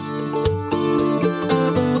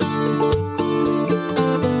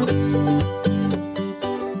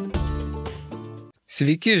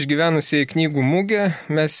Sveiki išgyvenusieji knygų mugę,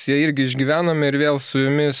 mes ją irgi išgyvename ir vėl su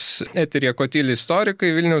jumis eteryje Kotyli istorikai,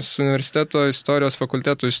 Vilniaus universiteto istorijos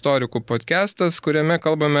fakulteto istorikų podcastas, kuriame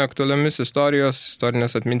kalbame aktualiomis istorijos,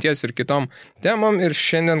 istorinės atminties ir kitom temom ir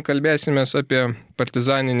šiandien kalbėsime apie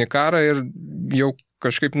partizaninį karą ir jau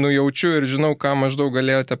kažkaip nujaučiu ir žinau, ką maždaug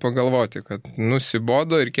galėjote pagalvoti, kad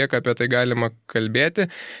nusibodo ir kiek apie tai galima kalbėti,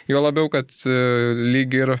 jo labiau, kad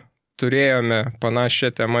lyg ir turėjome panašią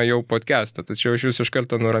temą jau podcastą, tačiau aš jūs iš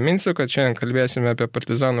karto nuraminsiu, kad šiandien kalbėsime apie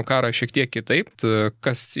partizanų karą šiek tiek kitaip,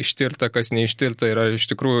 kas ištirta, kas neištirta ir ar iš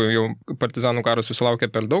tikrųjų jau partizanų karas susilaukė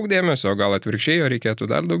per daug dėmesio, o gal atvirkščiai, jo reikėtų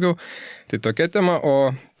dar daugiau. Tai tokia tema,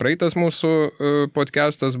 o praeitas mūsų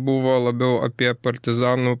podcastas buvo labiau apie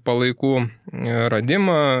partizanų palaikų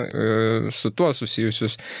radimą, su tuo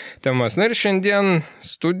susijusius temas. Na ir šiandien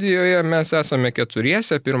studijoje mes esame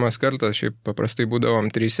keturiese, pirmas kartas, šiaip paprastai būdavom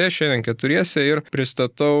trise, šiandien keturiese ir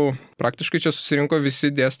pristatau, praktiškai čia susirinko visi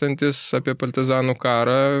dėstantis apie partizanų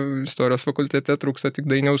karą, istorijos fakultete trūksta tik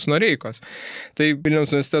Dainiaus Noreikos. Tai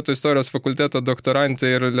Vilniaus universiteto istorijos fakulteto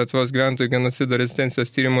doktorantė ir Lietuvos gyventojų genocido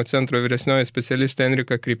rezistencijos tyrimo centro vyresnioji specialistė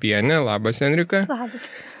Enrika Kripienė. Labas, Enrika. Labas.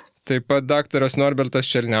 Taip pat daktaras Norbertas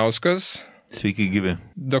Černiauskas. Sveiki, gyvi.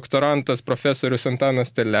 Doktorantas profesorius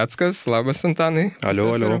Antanas Terleckas. Labas, Antanai.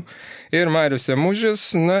 Alio. Ir Marius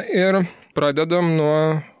Emužis. Na ir pradedam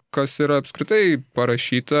nuo, kas yra apskritai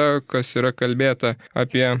parašyta, kas yra kalbėta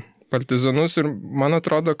apie partizanus. Ir man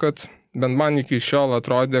atrodo, kad bent man iki šiol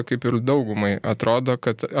atrodė, kaip ir daugumai atrodo,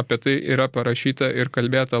 kad apie tai yra parašyta ir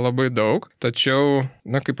kalbėta labai daug. Tačiau,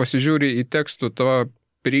 kai pasižiūri į tekstų to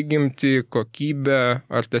prigimtį, kokybę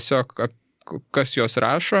ar tiesiog kas jos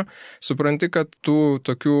rašo, supranti, kad tų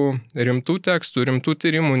tokių rimtų tekstų, rimtų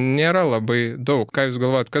tyrimų nėra labai daug. Ką jūs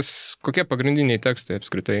galvojat, kokie pagrindiniai tekstai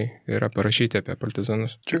apskritai yra parašyti apie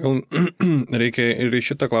partizanus? Čia gal reikia ir į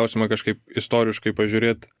šitą klausimą kažkaip istoriškai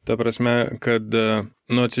pažiūrėti. Ta prasme, kad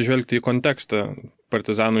atsižvelgti į kontekstą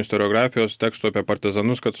partizanų istoriografijos tekstų apie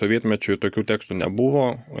partizanus, kad sovietmečių tokių tekstų nebuvo.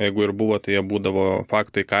 Jeigu ir buvo, tai jie būdavo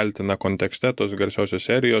faktai kaltina kontekste tos garsiosios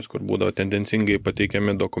serijos, kur būdavo tendencingai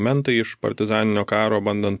pateikiami dokumentai iš partizaninio karo,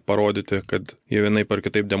 bandant parodyti, kad jie vienaip ar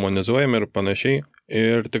kitaip demonizuojami ir panašiai.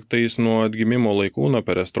 Ir tik tais nuo atgimimo laikų, nuo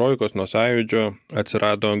perestroikos, nuo sąjūdžio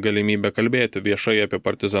atsirado galimybė kalbėti viešai apie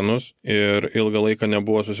partizanus ir ilgą laiką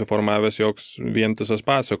nebuvo susiformavęs joks vientisas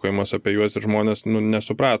pasakojimas apie juos ir žmonės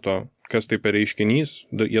nesuprato, kas tai per reiškinys.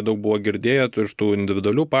 Jie daug buvo girdėję iš tų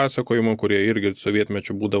individualių pasakojimų, kurie irgi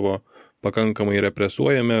sovietmečių būdavo pakankamai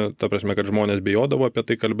represuojami, ta prasme, kad žmonės bijodavo apie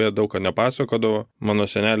tai kalbėti, daug ką nepasakodavo. Mano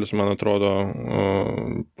senelis, man atrodo,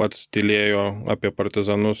 pats tylėjo apie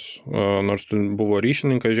partizanus, nors buvo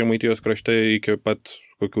ryšininkas Žemaitijos krašte iki pat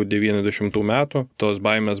kokių 90 metų. Tos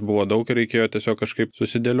baimės buvo daug ir reikėjo tiesiog kažkaip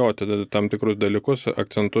susidėlioti tam tikrus dalykus,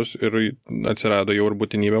 akcentus ir atsirado jau ir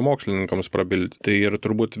būtinybė mokslininkams prabilti. Tai ir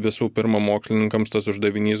turbūt visų pirma mokslininkams tas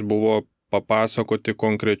uždavinys buvo papasakoti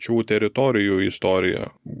konkrečių teritorijų istoriją,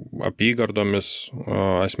 apygardomis,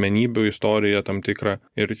 asmenybių istoriją tam tikrą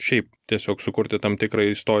ir šiaip tiesiog sukurti tam tikrą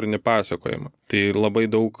istorinį pasakojimą. Tai labai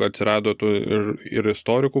daug atsirado tų ir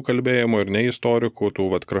istorikų kalbėjimo, ir neistorikų, tų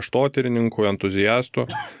kraštotyrininkų, entuziastų.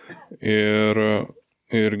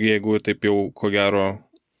 Ir jeigu taip jau, ko gero,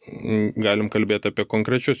 galim kalbėti apie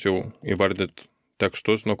konkrečius jau įvardyti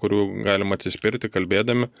tekstus, nuo kurių galima atsispirti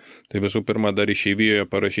kalbėdami. Tai visų pirma, dar išeivijoje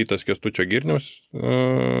parašytas Kęstučio Girniaus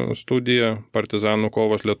studija Partizanų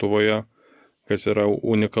kovos Lietuvoje, kas yra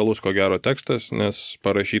unikalus, ko gero, tekstas, nes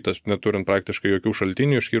parašytas neturint praktiškai jokių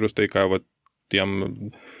šaltinių, išskyrus tai, ką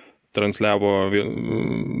tiem transliavo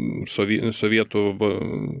sovietų,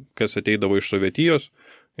 kas ateidavo iš Sovietijos,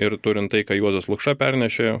 ir turint tai, ką Juozas Lukša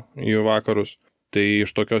pernešė į vakarus. Tai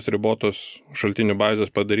iš tokios ribotos šaltinių bazės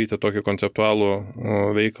padaryti tokį konceptualų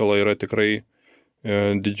veikalą yra tikrai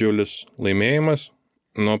didžiulis laimėjimas.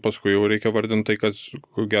 Paskui jau reikia vardinti tai, kas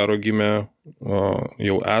ko gero gimė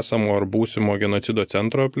jau esamo ar būsimo genocido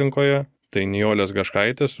centro aplinkoje. Tai Nijolės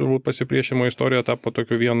Gaškaitės pasipriešimo istorija tapo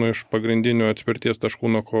tokiu vienu iš pagrindinių atspirties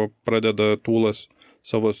taškų, nuo ko pradeda Tūlas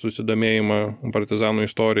savo susidomėjimą partizanų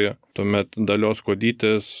istoriją. Tuomet Dalios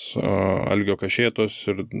Kodytės, Algio Kašėtos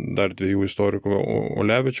ir dar dviejų istorikų,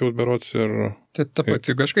 Ulevičiaus berods ir... Tai ta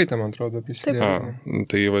pati Gaškaitė, man atrodo, prisidėjo.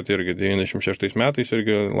 Tai irgi 96 metais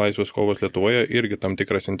irgi Laisvės kovos Lietuvoje irgi tam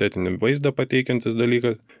tikrą sintetinį vaizdą pateikiantis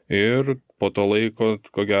dalykas. Ir po to laiko,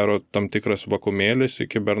 ko gero, tam tikras vakumėlis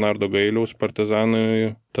iki Bernardo Gailiaus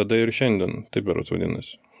partizanai tada ir šiandien, taip berods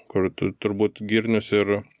vadinasi. kur turbūt Girnius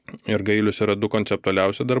ir Gailius yra du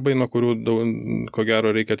konceptualiausi darbai, nuo kurių ko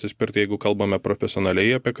gero reikia atsispirti, jeigu kalbame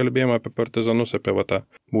profesionaliai apie kalbėjimą apie partizanus, apie tą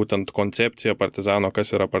būtent koncepciją partizano,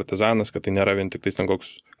 kas yra partizanas, kad tai nėra vien tik ten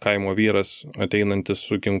koks kaimo vyras ateinantis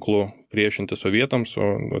su ginklu priešinti sovietams,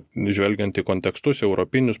 o žvelgiant į kontekstus,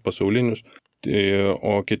 europinius, pasaulinius.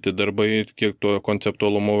 O kiti darbai kiek tuo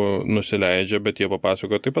konceptualumu nusileidžia, bet jie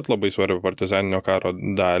papasakoja taip pat labai svarbią partizaninio karo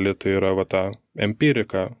dalį, tai yra ta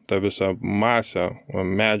empirika, ta visa masė,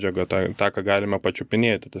 medžiaga, tą ką galime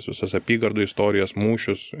pačiupinėti, tas visas apygardų istorijas,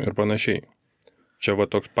 mūšius ir panašiai. Čia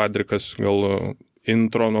toks padrikas gal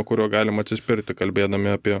intro, nuo kurio galima atsispirti,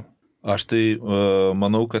 kalbėdami apie... Aš tai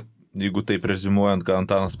manau, kad jeigu taip rezimuojant, ką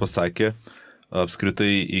Antanas pasakė,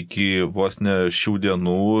 apskritai iki vos ne šių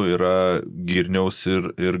dienų yra Girniaus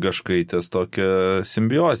ir Gaškaitės tokia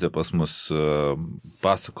simbiozė pas mus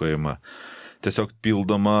pasakojama. Tiesiog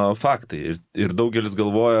pildoma faktai. Ir daugelis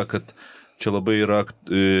galvoja, kad čia labai yra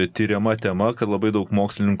tyriama tema, kad labai daug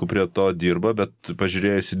mokslininkų prie to dirba, bet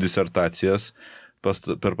pažiūrėjus į disertacijas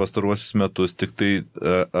per pastaruosius metus, tik tai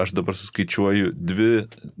aš dabar suskaičiuoju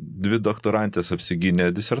dvi doktorantės apsigynė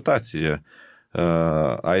disertaciją.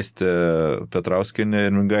 Aistė Petrauskienė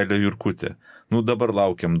ir Mingailė Jurkutė. Dabar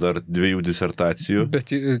laukiam dar 2 disertacijų. Bet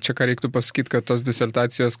čia ką reiktų pasakyti, kad tos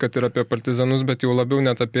disertacijos, kad ir apie partizanus, bet jau labiau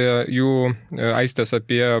net apie jų Aistės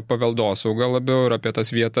apie paveldosaugą labiau ir apie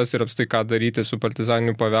tas vietas ir apstai ką daryti su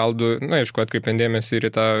partizaniniu paveldu. Aišku, atkreipiant dėmesį ir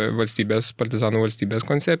į tą partizanų valstybės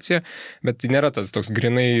koncepciją, bet tai nėra tas toks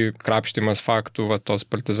grinai krapštimas faktų tos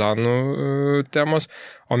partizanų temos,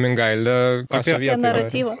 o Mingailė apie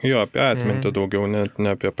naratyvą. Jo, apie atmintį daugiau,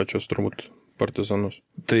 ne apie pačius turbūt partizanus.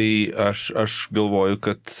 Tai aš galvoju,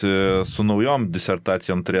 kad su naujom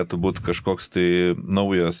disertacijom turėtų būti kažkoks tai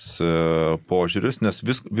naujas požiūris, nes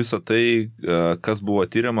visa tai, kas buvo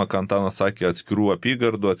tyriama, ką Antanas sakė, atskirų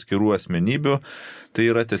apygardų, atskirų asmenybių, tai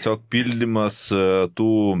yra tiesiog pildymas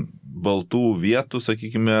tų baltų vietų,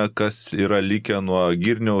 sakykime, kas yra likę nuo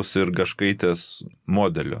Girniaus ir Gaškaitės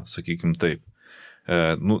modelio, sakykim taip.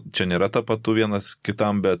 Čia nėra tapatu vienas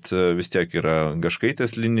kitam, bet vis tiek yra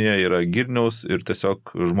Gaškaitės linija, yra Girniaus ir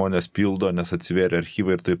tiesiog žmonės pildo, nes atsivėrė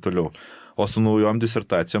archyvai ir taip toliau. O su naujom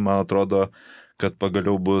disertacijom, man atrodo, kad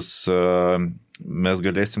pagaliau mes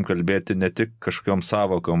galėsim kalbėti ne tik kažkokiam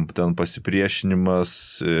savokom, ten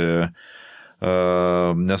pasipriešinimas,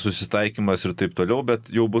 nesusitaikymas ir taip toliau, bet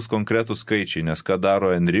jau bus konkretus skaičiai, nes ką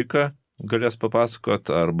daro Enrika, galės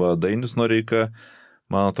papasakot, arba Dainius Noreika.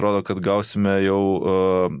 Man atrodo, kad gausime jau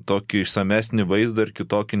tokį išsamesnį vaizdą ir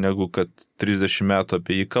kitokį, negu kad 30 metų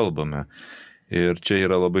apie jį kalbame. Ir čia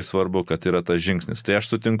yra labai svarbu, kad yra tas žingsnis. Tai aš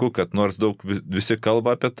sutinku, kad nors daug visi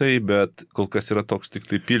kalba apie tai, bet kol kas yra toks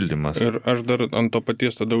tik tai pildymas. Ir aš dar ant to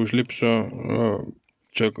paties tada užlipsiu.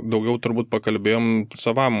 Čia daugiau turbūt pakalbėjom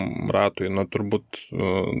savam ratui, turbūt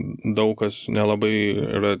daug kas nelabai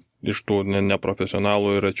yra iš tų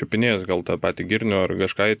neprofesionalų yra čiupinėjęs gal tą patį Girnių ar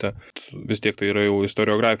Gaškaitę. Vis tiek tai yra jau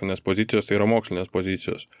istoriografinės pozicijos, tai yra mokslinės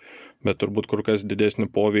pozicijos. Bet turbūt kur kas didesnį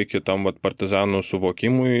poveikį tam partizanų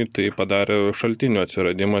suvokimui tai padarė šaltinių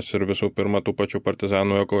atsiradimas ir visų pirma tų pačių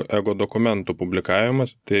partizanų ego dokumentų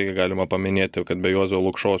publikavimas. Tai galima paminėti, kad be Juozo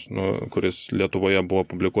Lukšos, kuris Lietuvoje buvo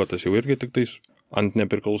publikuotas jau irgi tik tais ant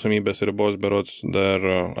nepriklausomybės ribos berods, dar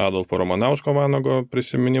Adolfo Ramanausko vanago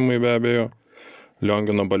prisiminimai be abejo,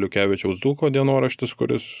 Liongino Baliukevičiaus Dzūko dienoraštis,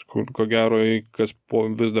 kuris, ko gero,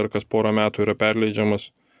 vis dar kas porą metų yra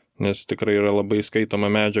perleidžiamas, nes tikrai yra labai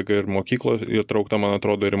skaitoma medžiaga ir mokyklos, įtraukta, man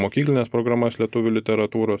atrodo, ir mokyklinės programas lietuvių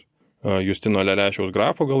literatūros. Justino Lelešiaus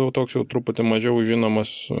Grafo gal jau toks jau truputį mažiau žinomas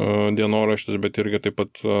dienoraštis, bet irgi taip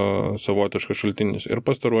pat savotiškas šaltinis. Ir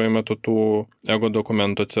pastaruoju metu tų ego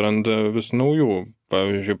dokumentų atsiranda vis naujų.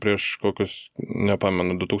 Pavyzdžiui, prieš kokius,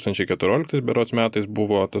 nepamenu, 2014 berods metais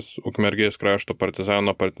buvo tas Ukmergės krašto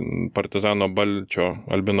partizano Balčio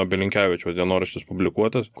Albino Belinkevičiaus dienoraštis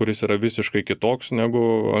publikuotas, kuris yra visiškai kitoks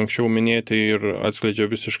negu anksčiau minėti ir atskleidžia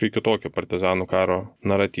visiškai kitokį partizanų karo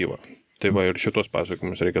naratyvą. Tai va, ir šitos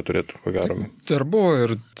pasakojimus reikia turėti, ko gero. Dar buvo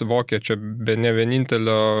ir vokiečio, be ne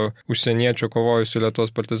vienintelio užsieniečio kovojusių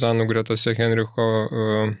Lietuvos partizanų gretose Henricho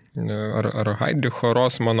ar Heidricho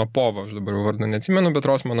Rosmano Povo, aš dabar vardą neatsimenu, bet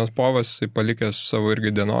Rosmanas Povas, jisai palikęs savo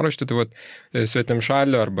irgi dienoraštį, tai va,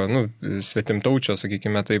 svetimšalio arba, svetimtaučio,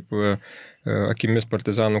 sakykime taip, akimis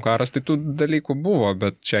partizanų karas, tai tų dalykų buvo,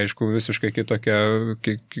 bet čia aišku visiškai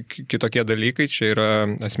kitokie dalykai, čia yra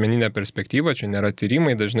asmeninė perspektyva, čia nėra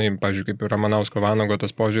tyrimai, dažnai, pavyzdžiui, kaip ir Ramanausko vanago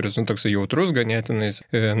tas požiūris, toksai jautrus ganėtinais,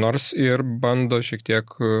 nors ir bando šiek tiek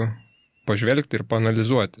pažvelgti ir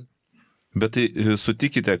paanalizuoti. Bet tai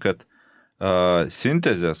sutikite, kad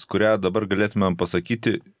sintezės, kurią dabar galėtumėm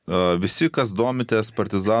pasakyti, visi, kas domitės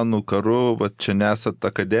partizanų karu, va čia nesat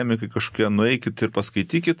akademikai kažkokie, nueikit ir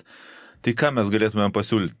paskaitykit, tai ką mes galėtumėm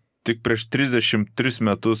pasiūlyti? Tik prieš 33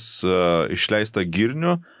 metus išleista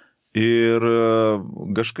Girnių ir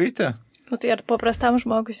Gaškaitė. Tai ar paprastam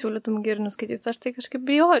žmogui siūlytum Girnių skaityti, aš tai kažkaip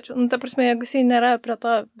bijočiau. Ta prasme, jeigu jisai nėra prie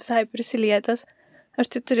to visai prisilietęs,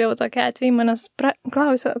 aš tai turėjau tokią atvejį, manęs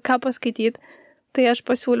klausė, ką paskaityti, tai aš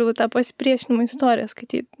pasiūliau tą pasipriešinimo istoriją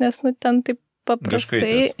skaityti, nes ten taip paprastai,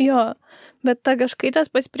 Gaškaitės. Jo, bet ta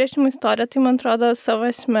Gaškaitės pasipriešinimo istorija, tai man atrodo savo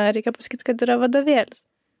esmę, reikia pasakyti, kad yra vadovėlis.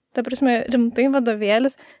 Ta prasme, rimtai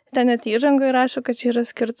vadovėlis, ten net įžangoje rašo, kad čia yra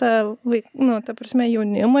skirta ta prasme,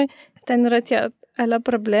 jaunimui, ten yra tie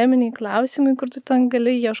probleminiai klausimai, kur tu ten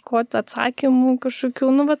gali ieškoti atsakymų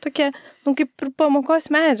kažkokių, tokie, kaip ir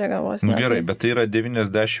pamokos medžiaga vos. Gerai, bet tai yra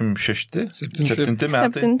 96, 7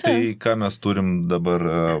 metai, tai ką mes turim dabar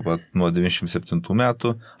nuo 97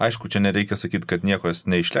 metų. Aišku, čia nereikia sakyti, kad nieko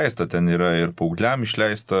neišleista, ten yra ir paaugliam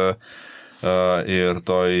išleista, ir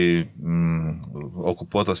toj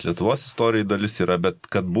okupuotos Lietuvos istorijai dalis yra, bet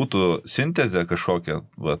kad būtų sintezė kažkokia,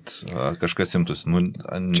 kažkas imtųsi,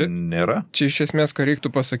 nėra. Čia iš esmės, ką reiktų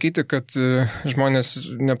pasakyti, kad žmonės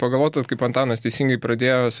nepagalvotų, kaip Antanas teisingai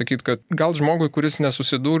pradėjo sakyti, kad gal žmogui, kuris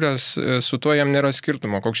nesusidūręs su tuo, jam nėra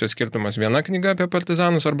skirtumo. Koks čia skirtumas? Viena knyga apie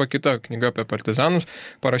partizanus arba kita knyga apie partizanus,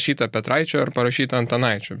 parašyta Petraičio ar parašyta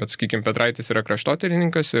Antanaičio. Bet, sakykime, Petraitis yra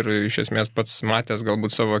kraštotyrininkas ir iš esmės pats matęs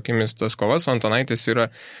galbūt savo akimis tas kovas, o Antanaitis yra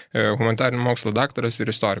humanitarinių mokslų daktaras ir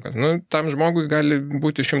istorikas. Tam žmogui gali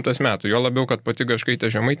būti 100 metų, jo labiau, kad pati Gaškaitė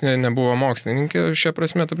Žemaitinė nebuvo mokslininkė šia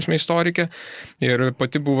prasme, ta prasme istorikė, ir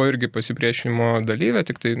pati buvo irgi pasipriešinimo dalyvė,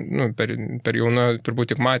 tik tai per jauna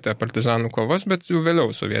turbūt tik matė partizanų kovas, bet jau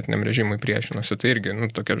vėliau sovietiniam režimui priešinosi. Tai irgi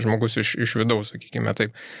tokia žmogus iš vidaus, sakykime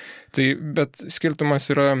taip. Tai, bet skirtumas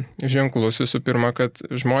yra ženklus visų pirma, kad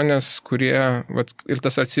žmonės, kurie, ir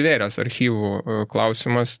tas atsivėręs archyvų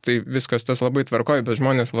klausimas, tai viskas tas labai tvarkoja, bet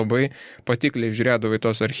žmonės labai patikliai žiūrėdavo į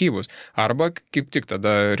tos archyvus. Arba kaip tik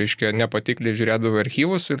tada, reiškia, nepatikliai žiūrėdavo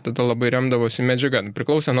archyvus ir tada labai remdavosi medžiaga.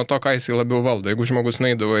 Priklausė nuo to, ką jisai labiau valdo. Jeigu žmogus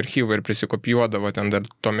nueidavo archyvą ir prisikopijuodavo ten dar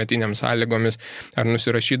tuometiniams sąlygomis ar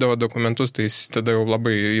nusirašydavo dokumentus, tai jis tada jau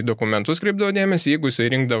labai į dokumentus kreipdavo dėmesį. Jeigu jisai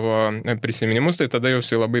rinkdavo prisiminimus, tai tada jau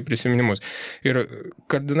jisai labai prisiminimus. Ir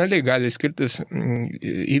kardinaliai gali skirtis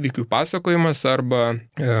įvykių pasakojimas arba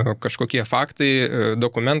kažkokie faktai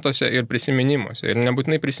dokumentuose ir prisiminimuose. Ir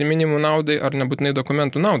nebūtinai prisiminimų naudai ar nebūtinai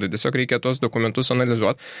dokumentų naudai. Tiesiog reikia tos dokumentus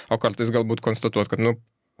analizuoti, o kartais galbūt konstatuoti, kad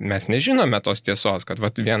mes nežinome tos tiesos, kad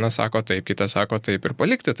vienas sako taip, kitas sako taip ir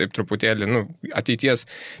palikti taip truputėlį, ateities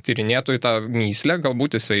tyrinėtojų tą myslę,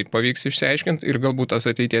 galbūt jisai pavyks išsiaiškinti ir galbūt tas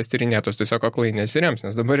ateities tyrinėtos tiesiog aklai nesirems,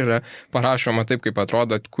 nes dabar yra parašoma taip, kaip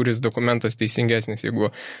atrodo, kuris dokumentas teisingesnis, jeigu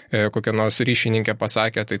kokia nors ryšininkė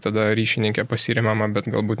pasakė, tai tada ryšininkė pasirimama, bet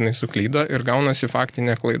galbūt jinai suklydo ir gaunasi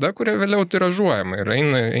faktinė klaida, kuria vėliau tiražuojama ir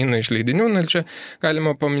eina iš leidinių, ir čia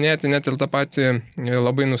galima paminėti net ir tą patį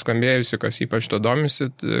labai nuskambėjusi, kas ypač to domisi,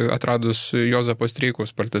 atradus Juozapo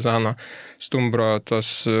Streikaus partizano Stumbro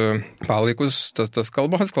tos palaikus, tas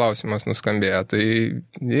kalbos klausimas nuskambėjo. Tai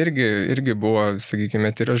irgi buvo,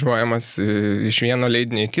 sakykime, tiražuojamas iš vieno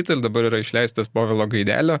leidinio į kitą ir dabar yra išleistas Povilo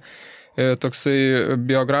Gaidelio toksai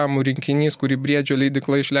biogramų rinkinys, kurį Briedžio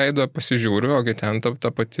leidykla išleido, pasižiūriu, ogi ten ta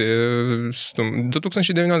pati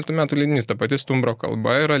 2019 metų leidinys, ta pati Stumbro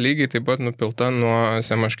kalba yra lygiai taip pat nupilta nuo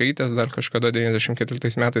Semaškaitės dar kažkada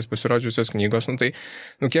 94 metais pasirodžiusios knygos, tai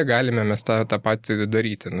kiek galime mes tą patį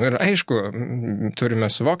daryti. Ir aišku,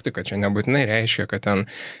 turime suvokti, kad čia nebūtinai reiškia, kad ten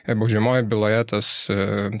baudžiamoje byloje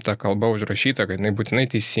ta kalba užrašyta, kad jinai būtinai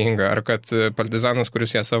teisinga, ar kad partizanas,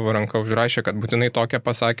 kuris ją savo ranką užrašė, kad būtinai tokią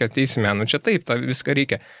pasakė teisme. Čia taip, tą viską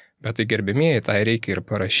reikia. Bet tai gerbimieji, tai reikia ir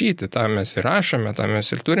parašyti, tą mes ir rašome, tą mes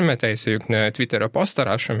ir turime teisę, juk ne Twitterio postą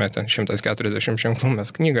rašome, ten 140 ženklų mes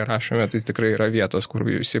knygą rašome, tai tikrai yra vietos, kur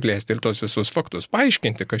išsiplėsti ir tos visus faktus,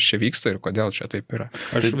 paaiškinti, kas čia vyksta ir kodėl čia taip yra.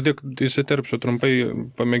 Aš tik įsiterpsiu trumpai,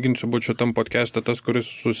 pamėginsiu būti šitam podcast'e tas, kuris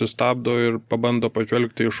susistabdo ir pabando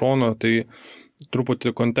pažvelgti iš šono, tai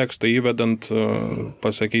truputį kontekstą įvedant,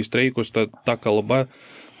 pasakai Streikus, ta kalba.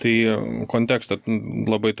 Tai kontekstą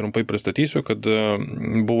labai trumpai pristatysiu, kad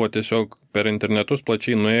buvo tiesiog per internetus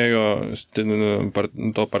plačiai nuėjo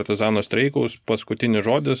to partizano Streikaus paskutinis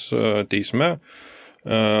žodis teisme,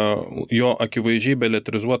 jo akivaizdžiai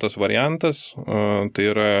beletrizuotas variantas, tai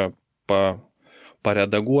yra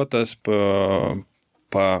paredaguotas,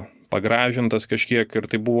 pagražintas kažkiek ir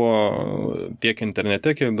tai buvo tiek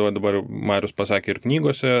internete, kiek dabar Marius pasakė ir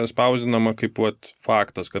knygose spausdinama kaip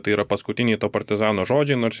faktas, kad tai yra paskutiniai to partizano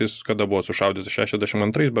žodžiai, nors jis kada buvo sušaudytas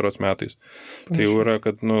 62 berods metais. Tai jau yra,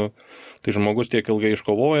 kad tai žmogus tiek ilgai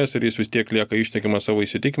iškovojęs ir jis vis tiek lieka ištikimas savo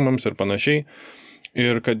įsitikimams ir panašiai.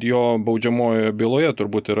 Ir kad jo baudžiamojoje byloje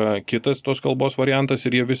turbūt yra kitas tos kalbos variantas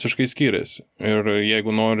ir jie visiškai skiriasi. Ir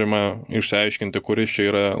jeigu norima išsiaiškinti, kuris čia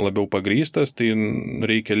yra labiau pagrįstas, tai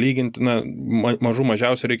reikia lyginti,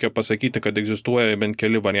 mažiausiai reikia pasakyti, kad egzistuoja bent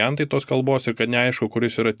keli variantai tos kalbos ir kad neaišku,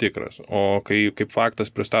 kuris yra tikras. O kai kaip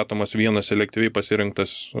faktas pristatomas vienas selektyviai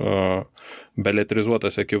pasirinktas,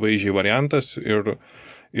 beletrizuotas akivaizdžiai variantas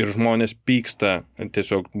ir žmonės pyksta,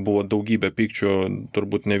 tiesiog buvo daugybė pykčių,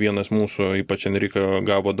 turbūt ne vienas mūsų, ypač Enrika,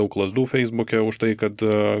 gavo daug lazdų Facebook'e už tai, kad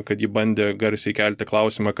jį bandė garsiai kelti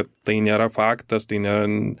klausimą, kad tai nėra faktas, tai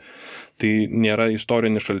nėra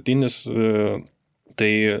istorinis šaltinis,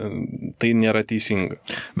 tai nėra teisinga.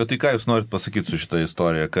 Bet tai ką jūs norit pasakyti su šitą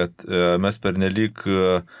istoriją, kad mes pernelyg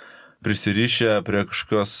prisirišę prie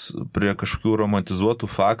kažkokių romantizuotų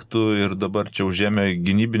faktų ir dabar čia užėmė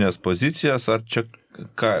gynybinės pozicijas, ar čia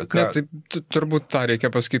ką? Ne, tai turbūt tą reikia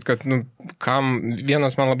pasakyti, kad kam,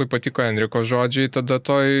 vienas man labai patiko Enriko žodžiai, tada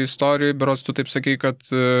toj istorijai, berods tu taip sakei, kad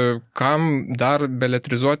kam dar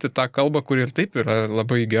beletrizuoti tą kalbą, kuri ir taip yra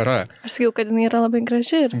labai gera. Aš sakiau, kad jinai yra labai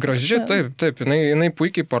graži. Graži, taip, jinai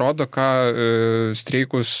puikiai parodo, ką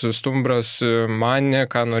Streikus Stumbras manė,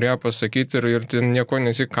 ką norėjo pasakyti ir nieko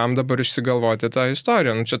kam dabar išsigalvoti tą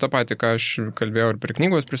istoriją. Čia tą patį, ką aš kalbėjau ir per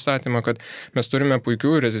knygos pristatymą, kad mes turime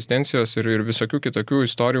puikių rezistencijos ir visokių kitokių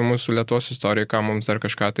istorijų mūsų Lietuvos istorijai, ką mums dar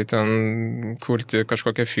kažką tai ten kurti,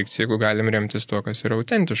 kažkokią fikciją, jeigu galim remtis tuo, kas yra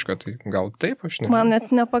autentiška, tai gal taip, aš nežinau. Man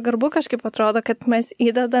net nepagarbu kažkaip atrodo, kad mes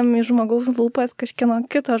įdedam į žmogaus lūpas kažkieno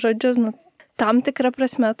kito žodžius, tam tikrą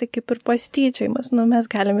prasme tai kaip ir pastyčiajimas, mes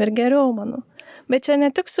galim ir geriau, manau. Bet čia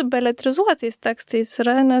ne tik su beletrizuotais tekstais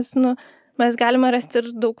yra, nes mes galime rasti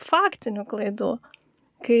ir daug faktinių klaidų.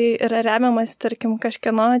 Kai yra remiamas, tarkim,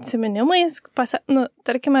 kažkieno atsiminimais,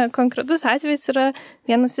 tarkime, konkretus atvejs yra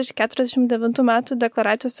vienas iš 49 metų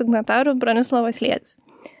deklaracijos signatarų Bronislavas Liedis.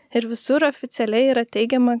 Ir visur oficialiai yra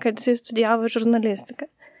teigiama, kad jis studijavo žurnalistiką.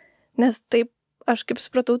 Nes taip, aš kaip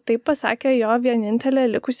supratau, taip pasakė jo vienintelė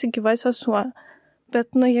likusi gyva sesuo.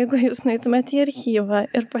 Bet, jeigu jūs nueitumėt į archyvą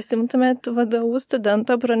ir pasimtumėt VDU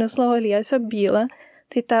studento Bronislavo Liesio bylą,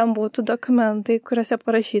 tai ten būtų dokumentai, kuriuose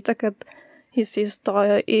parašyta, kad jis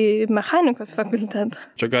įstojo į mechanikos fakultetą.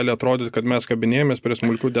 Čia gali atrodyti, kad mes kabinėjomės prie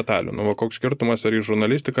smulkių detalių. Koks skirtumas, ar į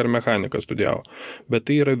žurnalistiką ar mechaniką studijavo. Bet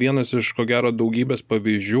tai yra vienas iš, ko gero, daugybės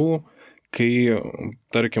pavyzdžių, kai,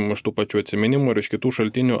 tarkim, iš tų pačių atsiminimų ir iš kitų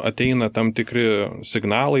šaltinių ateina tam tikri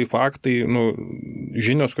signalai, faktai,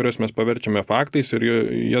 žinios, kurias mes paverčiame faktais ir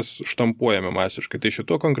jas štampuojame masiškai. Tai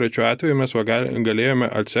šituo konkrečiu atveju mes galėjome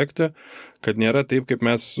atsekti, kad nėra taip, kaip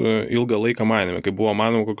mes ilgą laiką manėme, kaip buvo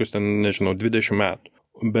manoma kokius 20 metų.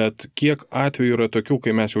 Bet kiek atvejų yra tokių,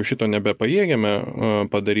 kai mes jau šito nebepajėgėme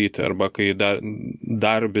padaryti, arba kai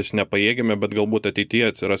dar vis nepajėgėme, bet galbūt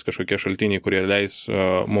ateityje atsiras kažkokie šaltiniai, kurie leis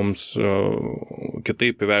mums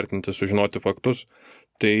kitaip įvertinti, sužinoti faktus,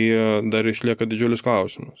 tai dar išlieka didžiulis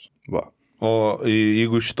klausimas. Va. O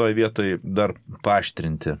jeigu šitoj vietoj dar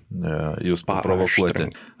paaštrinti, jūs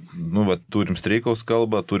paprovokuoti. Turim Streikaus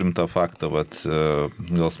kalbą, turim tą faktą,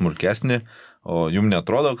 gal smulkesnį. O jums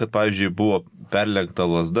netrodo, kad, pavyzdžiui, buvo perlenkta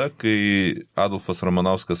lazda, kai Adolfas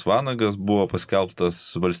Ramanauskas Vanagas buvo paskelbtas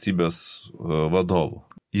valstybės vadovu.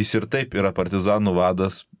 Jis ir taip yra partizanų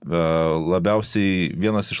vadas,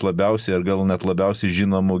 vienas iš labiausiai, ar gal net labiausiai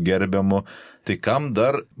žinomų, gerbiamų. Tai kam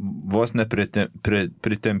dar vos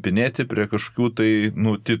nepritempinėti prie kažkokių tai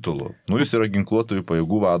titulų? Jis yra ginkluotojų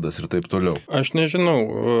pajėgų vadas ir taip toliau. Aš nežinau,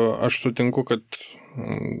 aš sutinku, kad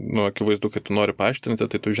akivaizdu, kad tu nori paaiškinti,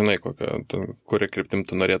 tai tu žinai, kuria kryptim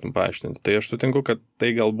tu norėtum paaiškinti. Tai aš sutinku, kad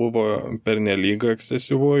tai gal buvo pernelyg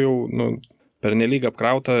ekscesyvu, jau pernelyg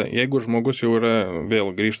apkrauta. Jeigu žmogus jau yra,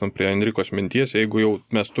 vėl grįžtant prie Enrikos minties, jeigu jau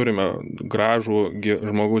mes turime gražų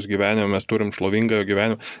žmogus gyvenimą, mes turim šlovingą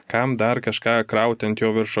gyvenimą, kam dar kažką krauti ant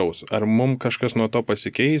jo viršaus? Ar mums kažkas nuo to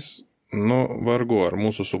pasikeis? Vargu, ar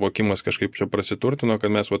mūsų suvokimas kažkaip čia prasiturtino,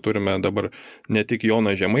 kad mes turime dabar ne tik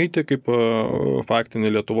Joną Žemaitį kaip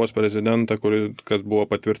faktinį Lietuvos prezidentą, kas buvo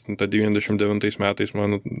patvirtinta 99 metais,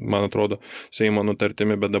 man atrodo, Seimo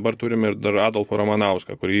nutartimi, bet dabar turime ir dar Adolfą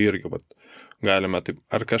Ramanauską, kurį irgi galime taip.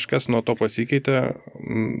 Ar kažkas nuo to pasikeitė?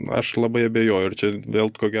 Aš labai abejoju. Ir čia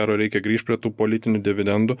vėl, ko gero, reikia grįžti prie tų politinių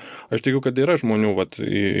dividendų. Aš tikiu, kad yra žmonių,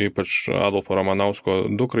 ypač Adolfo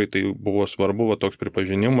Ramanausko dukrai, tai buvo svarbu toks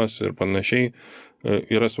pripažinimas ir panašiai.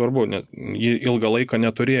 yra svarbu, nes ji ilgą laiką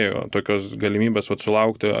neturėjo tokios galimybės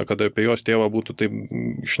sulaukti, kad apie jos tėvą būtų taip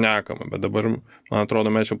šnekama, bet dabar, man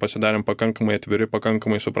atrodo, mes jau pasidarėm pakankamai atviri,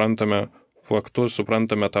 pakankamai suprantame faktus,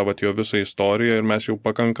 suprantame tą jo visą istoriją ir mes jau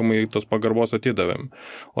pakankamai tos pagarbos atidavėm.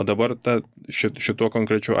 O dabar šituo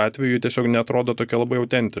konkrečiu atveju tiesiog netrodo tokia labai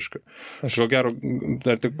autentiška. Aš ko gero,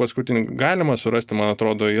 dar tik paskutinį galima surasti, man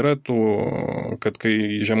atrodo, yra tų, kad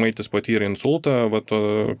kai Žemaitis patyrė insultą,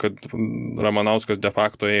 kad Ramanauskas de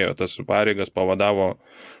facto ėjo, tas pareigas pavadavo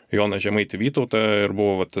Joną Žemaitį Vytautą ir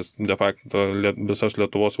buvo tas de facto visas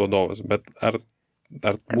Lietuvos vadovas. Bet ar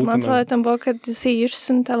man atrodo, ten buvo, kad jisai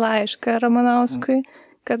išsiuntė laišką Ramanauskui,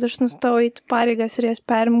 kad aš nustojau eiti pareigas ir jas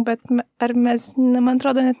perimti, bet ar mes, man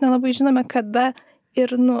atrodo, net nelabai žinome, kada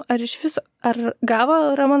ir, ar iš viso, ar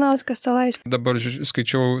gavo Ramanauskas tą laišką? Dabar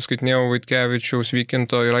skaitinėjau Vaitkevičiaus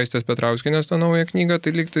Vykinto ir Aistės Petrauskienės tą naują knygą,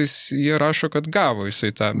 tai lygtais jie rašo, kad gavo jisai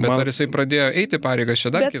tą, bet ar jisai pradėjo eiti pareigas, čia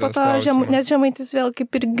dar kitas klausimas. Nes Žemaitis vėl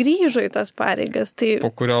kaip ir grįžo į tas pareigas. Tai, po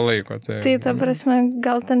kurio laiko? Tai ta prasme,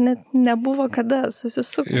 gal ten net nebuvo kada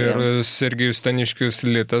susisukti. Ir Sergijus Staniškius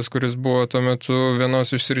Litas, kuris buvo tuo metu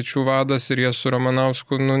vienos iš sričių vadas ir jie su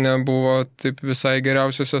Ramanausku nebuvo taip visai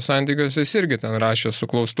geriausiuose santykiuose, jis irgi ten rašė su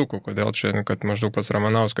klaustuku, kodėl čia, kad maždaug pats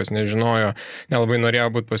Ramanauskas nežinojo, nelabai norėjo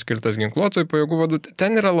būti paskirtas ginkluotojų pajėgų vadu.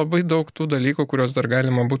 Ten yra labai daug tų dalykų, kuriuos dar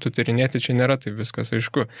galima būtų tyrinėti, čia nėra taip viskas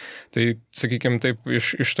aišku. Tai, sakykime, taip,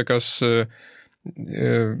 iš tokios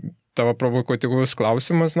tavo provokatyvus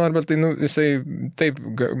klausimas, bet tai, jisai, taip,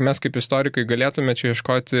 mes kaip istorikai galėtume čia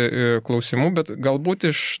ieškoti klausimų, bet galbūt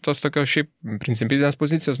iš tos tokios šiaip principinės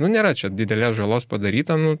pozicijos, nėra čia didelės žalos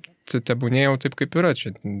padaryta, tebūnėjau taip, kaip yra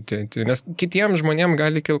čia. Nes kitiems žmonėms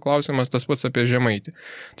gali kilti klausimas tas pats apie Žemaitį.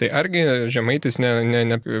 Tai argi Žemaitis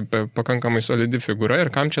ne pakankamai solidi figūra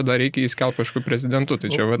ir kam čia dar reikia įskelti kažkokiu prezidentu?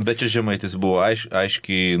 Tai čia, bet čia Žemaitis buvo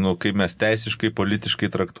aiškiai, kaip mes teisiškai,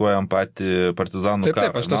 politiškai traktuojam patį partizanų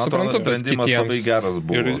karą. Taip, aš tą suprantu, bet kitiems labai geras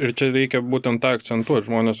buvo. Ir čia reikia būtent tą akcentuoti.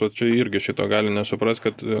 Žmonės čia irgi šito gali nesupras,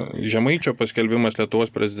 kad Žemaičio paskelbimas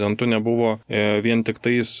Lietuvos prezidentu nebuvo vien tik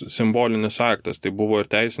tais simbolinis aktas. Tai buvo ir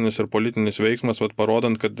teisinis ir politinis veiksmas,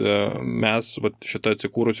 parodant, kad mes šitą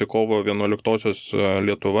atsikūrusi kovo 11-osios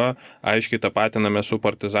Lietuva aiškiai tapatiname su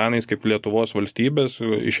partizanais kaip Lietuvos valstybės,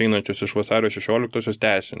 išeinančius iš vasario 16-osios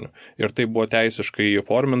tęsiniu. Ir tai buvo teisiškai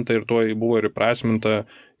įforminta ir tuo buvo ir įprasminta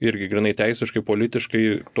irgi grinai teisiškai, politiškai,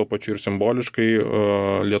 tuo pačiu ir simboliškai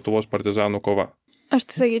Lietuvos partizanų kova. Aš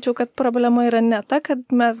tai sakyčiau, kad problema yra ne ta, kad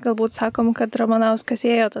mes galbūt sakom, kad Ramanauskas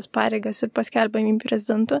ėjo tas pareigas ir paskelbėm jį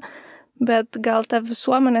prezidentu, bet gal ta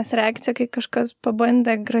visuomenės reakcija, kai kažkas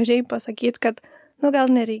pabandė gražiai pasakyti, kad,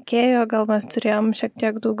 gal nereikėjo, gal mes turėjom šiek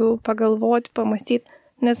tiek daugiau pagalvoti, pamastyti,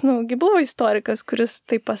 nes, buvo istorikas, kuris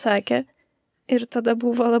tai pasakė ir tada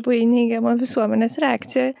buvo labai neigiama visuomenės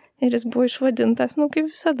reakcija ir jis buvo išvadintas,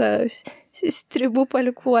 kaip visada, stribų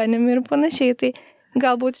palikuonim ir panašiai, tai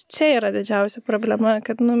galbūt čia yra didžiausia problema,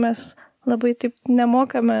 kad, mes labai taip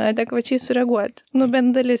nemokame adekvačiai sureaguoti.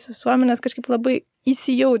 Bent dalis visuomenės kažkaip labai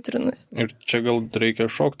įsijautrinus. Ir čia gal reikia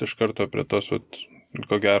šokti iš karto prie tos,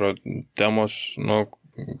 ko gero, temos,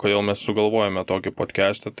 kodėl mes sugalvojame tokį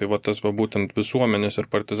podcastą, tai tas būtent visuomenės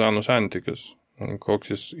ir partizanų santykis,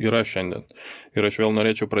 koks jis yra šiandien. Ir aš vėl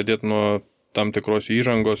norėčiau pradėti nuo tam tikros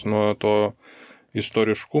įžangos, nuo to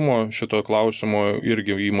istoriškumo šito klausimo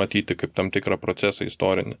irgi jį matyti kaip tam tikrą procesą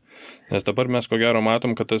istorinį. Nes dabar mes ko gero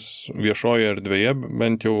matom, kad tas viešoje erdvėje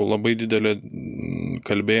bent jau labai didelė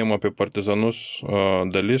kalbėjimo apie partizanus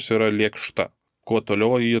dalis yra lėkšta. Kuo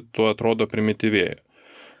toliau jį tuo atrodo primityvėja.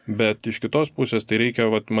 Bet iš kitos pusės tai reikia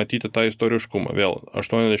matyti tą istoriškumą. Vėl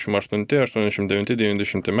 88, 89,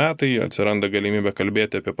 90 metai atsiranda galimybė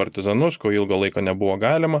kalbėti apie partizanus, ko ilgo laiko nebuvo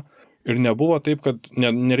galima. Ir nebuvo taip, kad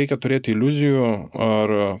nereikia turėti iliuzijų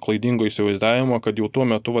ar klaidingo įsivaizdavimo, kad jau tuo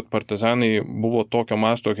metu partizanai buvo tokio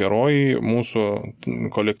masto herojai mūsų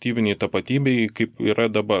kolektyviniai tapatybei, kaip yra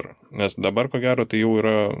dabar. Nes dabar, ko gero, tai jau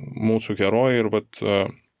yra mūsų herojai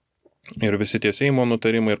ir visi tie Seimo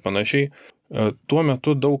nutarimai ir panašiai. Tuo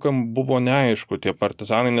metu daugam buvo neaišku tie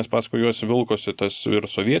partizanai, nes paskui juos vilkosi tas ir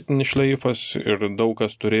sovietinis šleifas ir daug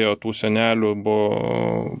kas turėjo tų senelių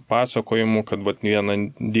buvo pasakojimų, kad vieną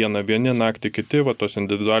dieną vieni, naktį kiti, tos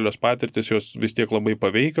individualios patirtis jos vis tiek labai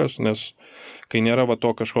paveikios, nes kai nėra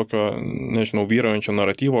to kažkokio, vyraujančio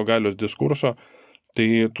naratyvo, galios diskurso,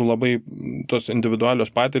 tai tu labai tos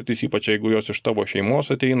individualios patirtys, ypač jeigu jos iš tavo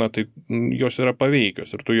šeimos ateina, tai jos yra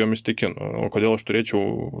paveikios ir tu jomis tikinu. O kodėl aš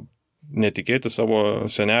turėčiau netikėti savo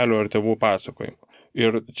senelių ar tėvų pasakojimų.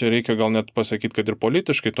 Ir čia reikia gal net pasakyti, kad ir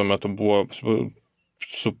politiškai tuo metu buvo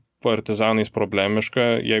partizanais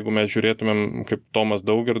problemiška, jeigu mes žiūrėtumėm kaip Tomas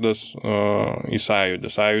Daugirdas į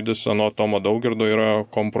sąjūdį. Sąjūdis anot Tomo Daugirdo yra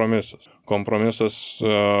kompromisas. Kompromisas,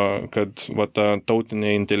 kad ta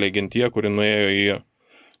tautinė inteligentija, kuri nuėjo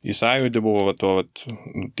į sąjūdį, buvo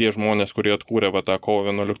tie žmonės, kurie atkūrė tą kovo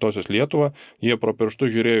 11-osios Lietuvą, jie pro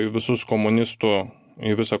pirštus žiūrėjo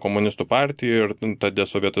į visą komunistų partiją ir ta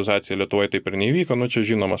desovietizacija Lietuvoje taip ir neįvyko, čia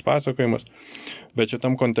žinomas pasakojimas, bet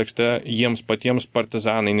šitam kontekste jiems patiems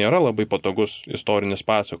partizanai nėra labai patogus istorinis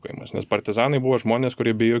pasakojimas, nes partizanai buvo žmonės,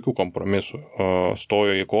 kurie be jokių kompromisų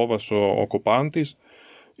stojo į kovą su okupantais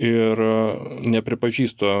ir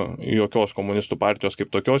nepripažįsto jokios komunistų partijos kaip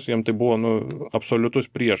tokios, jiems tai buvo absoliutus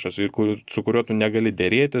priešas, su kuriuo tu negali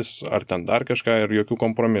dėrėtis ar ten dar kažką ir jokių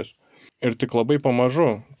kompromisų. Ir tik labai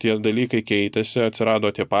pamažu tie dalykai keitėsi, atsirado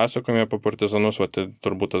tie pasakojimai apie partizanus,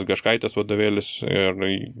 turbūt tas Gaškaitės vadovėlis ir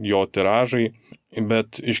jo tiražai,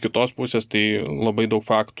 bet iš kitos pusės tai labai daug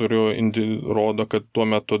faktorių rodo, kad tuo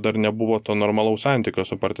metu dar nebuvo to normalaus santykio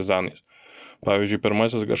su partizanais. Pavyzdžiui,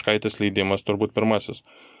 pirmasis Gaškaitės leidimas, turbūt pirmasis,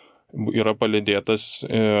 yra palydėtas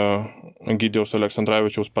Egidijaus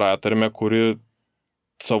Aleksandravičiaus pratarme, kuri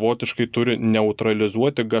savotiškai turi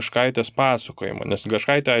neutralizuoti Gaškaitės pasakojimą, nes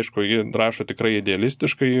Gaškaitė, aišku, ji rašo tikrai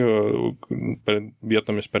idealistiškai,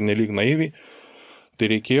 vietomis pernelyg naiviai,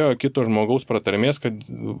 tai reikėjo kito žmogaus pratarmės, kad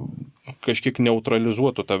kažkiek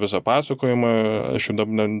neutralizuotų tą visą pasakojimą, aš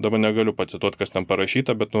dabar negaliu pacituoti, kas ten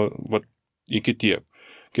parašyta, bet iki tiek.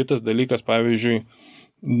 Kitas dalykas, pavyzdžiui,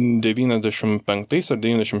 95 ar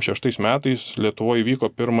 96 metais Lietuvoje vyko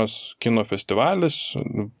pirmas kino festivalis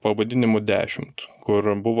pavadinimu 10, kur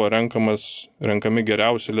buvo renkami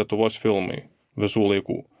geriausi Lietuvos filmai visų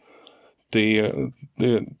laikų. Tai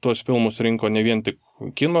tuos filmus rinko ne vien tik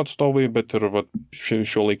kino atstovai, bet ir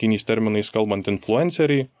šiuolaikiniais terminais kalbant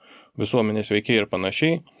influenceriai, visuomenės veikiai ir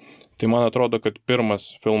panašiai. Tai man atrodo, kad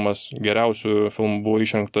pirmas filmas geriausių filmų buvo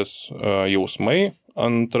išrinktas Jausmai,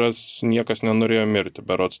 antras Niekas nenorėjo mirti,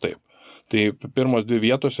 berods taip. Tai pirmos dvi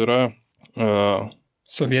vietos yra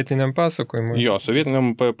sovietiniam pasakojimui. Jo,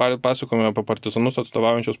 sovietiniam pasakojimui apie partizanus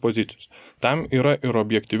atstovaujančios pozicijos. Tam yra ir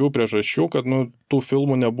objektyvių priežasčių, kad tų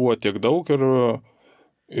filmų nebuvo tiek daug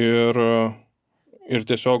ir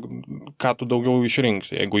tiesiog ką tu daugiau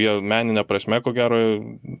išrinksi. Jeigu jie meninė prasme, ko gero,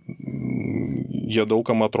 jie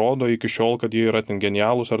daugam atrodo iki šiol, kad jie yra ten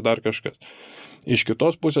genialūs ar dar kažkas. Iš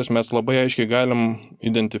kitos pusės mes labai aiškiai galim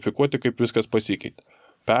identifikuoti, kaip viskas pasikeitė.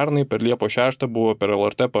 Pernai per Liepos 6 buvo per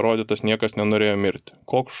LRT parodytas Niekas nenorėjo mirti.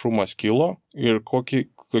 Koks šumas kilo ir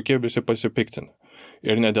kokie visi pasipiktina.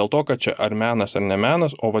 Ir ne dėl to, kad čia ar menas ar ne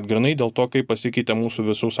menas, o grynai dėl to, kaip pasikeitė mūsų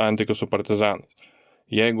visų santykių su partizanais.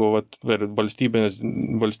 Jeigu per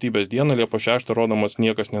valstybės dieną Liepos 6 rodomas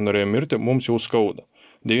Niekas nenorėjo mirti, mums jau skauda.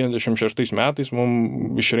 96 metais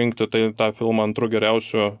mums išrinkti tą filmą antru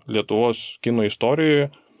geriausiu Lietuvos kino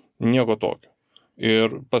istorijoje, nieko tokio.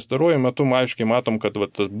 Ir pastaruoju metu aiškiai matom, kad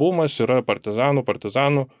tas bumas yra partizanų,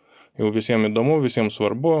 jau visiems įdomu, visiems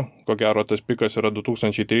svarbu, ko gero tas pikas yra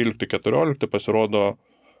 2013-2014, pasirodo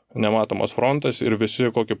Nematomas frontas ir visi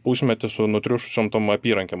kokį pusmetį su nutriušusiom tom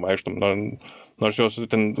apyrankėm vaikštom. Nors jos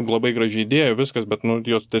ten labai gražiai idėjo viskas, bet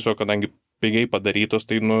jos tiesiog, kadangi pigiai padarytos,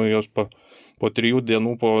 tai jos po 3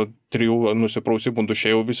 dienų, po 3 nusiprausimų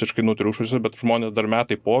duše jau visiškai nutriušusi, bet žmonės dar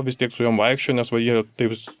metai vis tiek su jom vaikščio, nes jie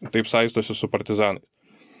taip saistosi su partizanais.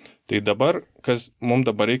 Tai dabar, mums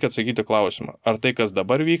dabar reikia atsakyti klausimą, ar tai, kas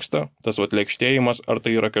dabar vyksta, tas lėkštėjimas, ar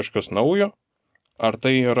tai yra kažkas naujo, ar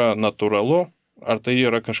tai yra natūralu, ar tai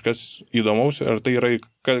yra kažkas įdomaus, ar tai yra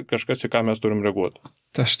kažkas, į ką mes turim reaguoti.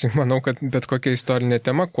 Aš tai manau, kad bet kokia istorinė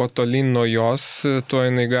tema, kuo tolyn nuo jos, tuo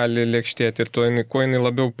jinai gali lėkštėti ir kuo jinai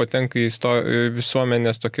labiau patenka į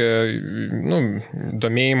visuomenės tokią,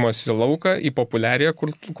 domėjimosi lauką, į populiarią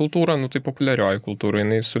kultūrą, tai populiarioji kultūra,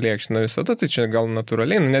 jinai sulėkština visada, tai čia gal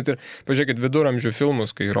natūraliai, net ir, pažiūrėkit, viduramžių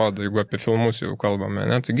filmus, kai rodo, jeigu apie filmus jau kalbame,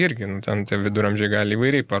 tai irgi, ten tie viduramžiai gali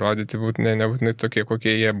įvairiai parodyti, nebūtinai tokie,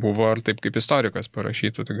 kokie jie buvo, ar taip kaip istorikas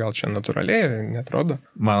parašytų, tai gal čia natūraliai, netrodo?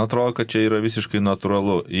 Man atrodo, kad čia yra visiškai natūralu.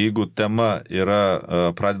 Jeigu tema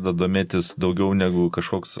pradeda domėtis daugiau negu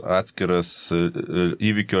kažkoks atskiras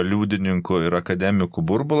įvykio liudininkų ir akademikų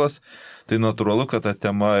burbulas, tai natūralu, kad ta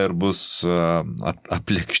tema ir bus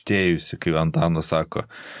aplėkštėjusi, kaip Antanas sako.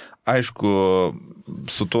 Aišku,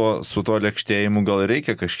 su to lėkštėjimu gal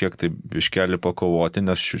reikia kažkiek tai iškelį pakovoti,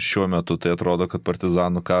 nes šiuo metu tai atrodo, kad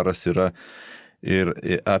partizanų karas yra ir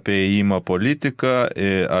apie įėjimą politiką,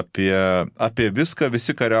 apie viską,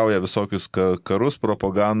 visi kariauja visokius karus,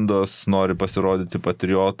 propagandos, nori pasirodyti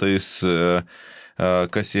patriotais,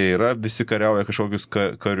 kas jie yra, visi kariauja kažkokius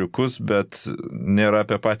kariukus, bet nėra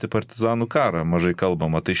apie patį partizanų karą mažai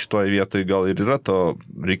kalbama. Tai šitoje vietoje gal ir yra to,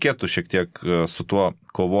 reikėtų šiek tiek su tuo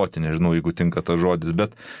kovoti, nežinau, jeigu tinka tas žodis,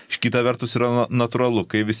 bet iš kita vertus yra natūralu,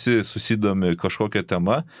 kai visi susidomi kažkokią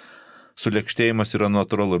temą, sulėkštėjimas yra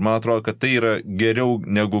natūralu. Ir man atrodo, kad tai yra geriau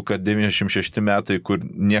negu kad 96 metai, kur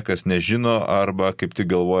niekas nežino arba kaip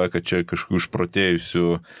tik galvoja, kad čia kažkokių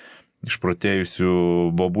išprotėjusių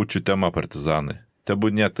bobučių tema partizanai.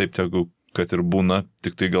 Tebūnie taip, tegu, kad ir būna,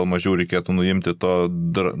 tik tai gal mažiau reikėtų nuimti to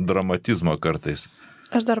dramatizmo kartais.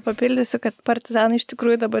 Aš dar papildysiu, kad partizanai iš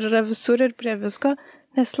tikrųjų dabar yra visur ir prie visko,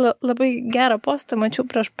 nes labai gerą postą mačiau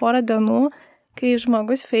prieš porą dienų, kai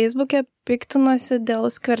žmogus Facebook'e piktinosi dėl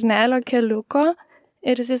Skvernelio keliuko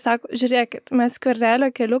ir jisai sako, žiūrėkit, mes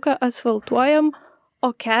Skvernelio keliuką asfaltuojam,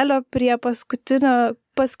 o kelio prie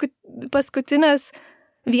paskutinės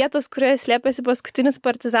vietos, kurioje slėpėsi paskutinis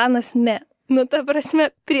partizanas, ne. Nu, ta prasme,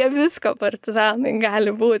 prie visko partizanai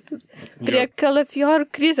gali būti. Prie kalafiorų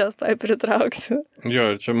krizės toj pritrauksiu.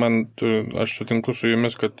 Jo, ir čia aš sutinku su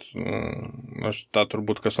jumis, kad aš tą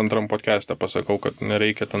turbūt kas antram podcast'e pasakau, kad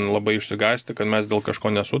nereikia ten labai išsigąsti, kad mes dėl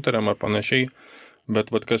kažko nesutarėm ar panašiai.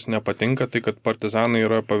 Bet kas nepatinka, tai kad partizanai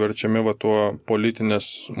yra paverčiami tuo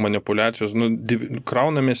politinės manipuliacijos,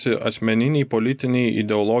 kraunamėsi asmeniniai, politiniai,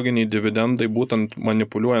 ideologiniai dividendai, būtent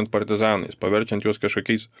manipuliuojant partizanais, paverčiant juos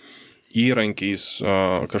kažkokiais įrankiais,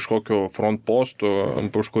 kažkokio front postų,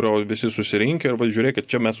 už kurio visi susirinkę ir žiūrėkit,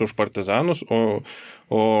 čia mes už partizanus, o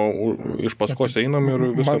iš paskos einam ir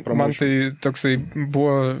viską pramušim. Man tai toksai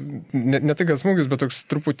buvo, ne tik smūgis, bet toks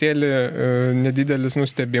truputėlį nedidelis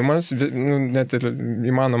nustebimas, net ir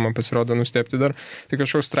įmanoma pasirodo nustebti dar. Tai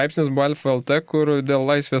kažkoks straipsnis buvo Alfa LT, kur dėl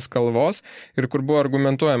Laisvės kalvos ir kur buvo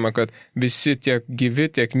argumentuojama, kad visi tiek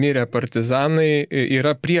gyvi, tiek mirę partizanai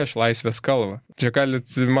yra prieš Laisvės kalvą. Čia galit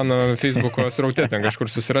mano Facebook'o sraute ten kažkur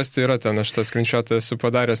susirasti, yra ten, aš tą screenshotą esu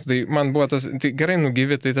padaręs. Tai man buvo tas, tai gerai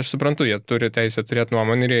nugyvi, tai aš suprantu, jie turi teisę turėti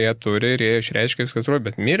nuomonę ir jie turi, ir jie išreiškia viskas,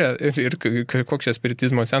 bet mirė ir koks čia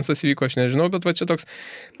spiritizmo sensas vyko, aš nežinau, bet čia toks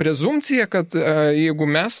prezumcija, kad jeigu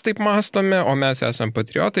mes taip mąstome, o mes esam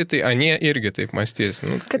patriotai, tai anie irgi taip mąstys.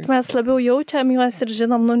 Kad mes labiau jaučiam juos ir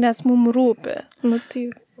žinom, nes mums rūpi. Tai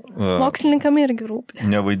mokslininkam irgi rūpi.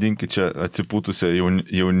 Nevaidinkit čia atsipūtusio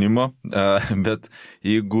jaunimo, bet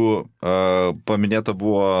jeigu paminėta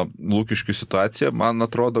buvo Lukiškių situacija, man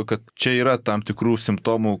atrodo, kad čia yra tam tikrų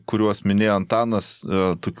simptomų, kuriuos minėjo Antanas,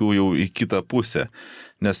 tokių jau į kitą pusę.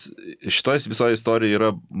 Nes šitoj visoje istorijoje yra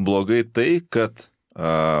blogai tai, kad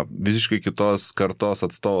visiškai kitos kartos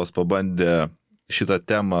atstovas pabandė šitą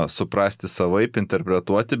temą suprasti savaip,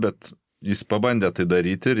 interpretuoti, bet jis pabandė tai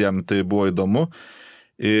daryti ir jam tai buvo įdomu.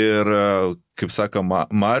 Ir, kaip saka,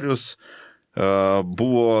 Marius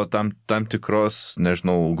buvo tam tikros,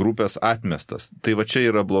 nežinau, grupės atmestas. Tai va čia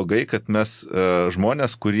yra blogai, kad mes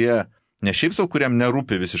žmonės, kurie, ne šiaip sau, kuriam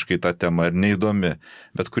nerūpi visiškai tą temą ir neįdomi,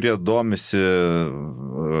 bet kurie domisi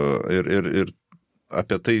ir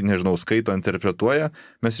apie tai, nežinau, skaito, interpretuoja,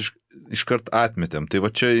 mes iškart atmetėm. Tai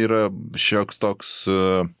va čia yra šioks toks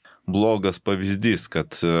blogas pavyzdys,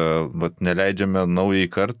 kad neleidžiame naujai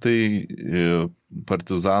kartai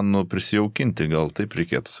partizanų prisijaukinti, gal taip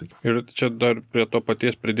reikėtų sakyti. Ir čia dar prie to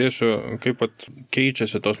paties pridėsiu, kaip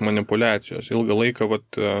keičiasi tos manipulacijos. Ilgą laiką,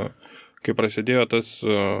 kai prasidėjo tas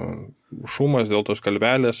šumas dėl tos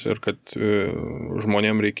kalvelės ir kad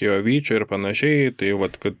žmonėm reikėjo vyčio ir panašiai, tai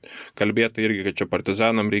kad kalbėta irgi, kad čia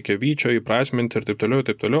partizanam reikia vyčio įprasminti ir taip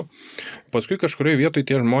toliau. Paskui kažkurioje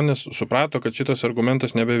vietoje tie žmonės suprato, kad šitas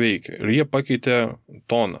argumentas nebeveikia ir jie pakeitė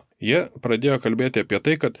toną. Jie pradėjo kalbėti apie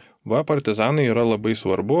tai, kad partizanai yra labai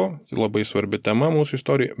svarbi tema mūsų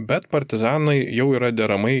istorijai, bet partizanai jau yra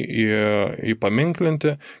deramai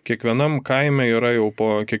įpaminklinti, kiekvienam kaime yra jau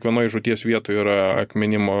po kiekvienoje žūties vietoje yra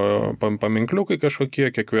akmenimo paminkliukai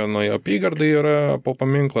kažkokie, kiekvienoje apygardai yra po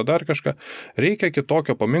paminklą dar kažką. Reikia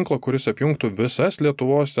kitokio paminklo, kuris apjungtų visas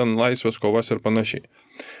Lietuvos ten laisvės kovas ir panašiai.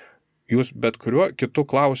 Jūs bet kuriuo kitų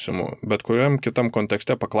klausimų, bet kuriam kitam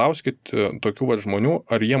kontekste paklauskit tokių žmonių,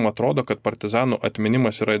 ar jiem atrodo, kad partizanų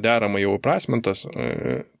atminimas yra deramai jau įprasmintas,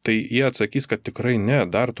 tai jie atsakys, kad tikrai ne,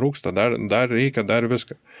 dar trūksta, dar reikia, dar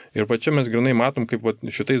viską. Ir čia mes grinai matom, kaip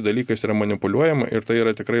šitais dalykais yra manipuliuojama ir tai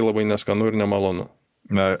yra tikrai labai neskanu ir nemalonu.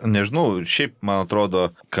 Nežinau, šiaip man atrodo,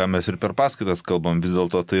 ką mes ir per paskaitas kalbam, vis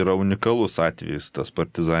dėlto tai yra unikalus atvejis, tas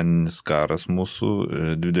partizaninis karas mūsų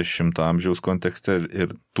 20 amžiaus kontekste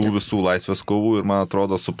ir tų visų laisvės kovų ir man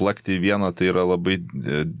atrodo suplakti į vieną tai yra labai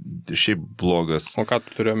šiaip blogas. O ką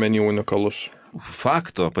tu turi omeny unikalus?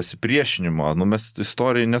 fakto, pasipriešinimo. Nu, mes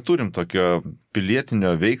istorijai neturim tokio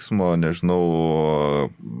pilietinio veiksmo, nežinau,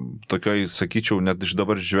 tokioj, sakyčiau, net iš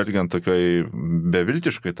dabar žvelgiant tokioj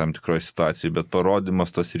beviltiškai tam tikroje situacijai, bet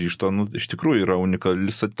parodimas tas ryžto, nu, iš tikrųjų yra unikali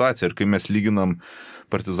situacija. Ir kai mes lyginam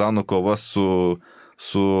partizanų kovas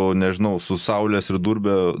nežinau, su Saulės ir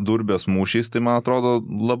Durbės mūšiais, tai man atrodo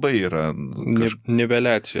labai yra...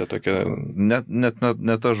 Niveliacija tokia. Net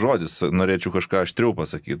tas žodis, norėčiau kažką aštriau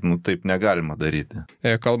pasakyti, nu taip negalima daryti.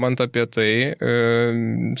 Kalbant apie tai,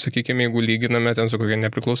 sakykime, jeigu lyginame ten su kokia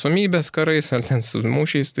nepriklausomybės karais ar ten su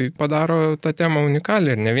mūšiais, tai padaro tą temą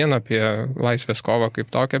unikalią ir ne vien apie laisvės kovą kaip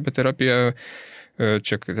tokią, bet ir apie...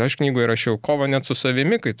 Čia, aš knygoje rašiau kovą net su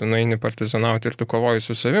savimi, kai tu nueini partizanauti ir tu kovoji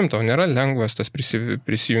su savim, tau nėra lengvas tas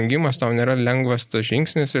prisijungimas, tau nėra lengvas tas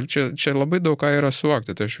žingsnis ir čia labai daug ką yra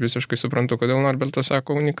suvokti. Tai aš visiškai suprantu, kodėl Norbertas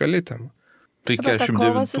sako unikali tema. Tai apie tą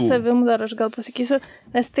kovą su savim dar aš gal pasakysiu,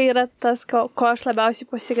 nes tai yra tas, ko aš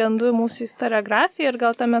labiausiai pasigendu mūsų istoriografiją ir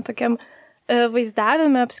gal tame tokiam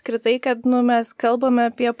vaizdavime apskritai, kad mes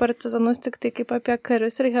kalbame apie partizanus tik tai kaip apie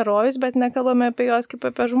karius ir herojus, bet nekalbame apie juos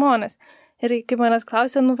kaip apie žmonės. Ir kai manęs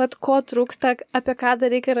klausia, ko trūksta, apie ką dar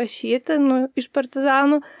reikia rašyti, iš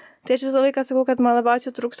partizanų, tai aš visą laiką sakau, kad man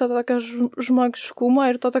labiausiai trūksta tokio žmogiškumo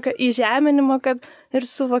ir to tokio įžeminimo ir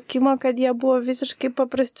suvokimo, kad jie buvo visiškai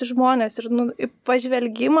paprasti žmonės ir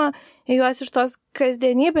pažvelgimą į juos iš tos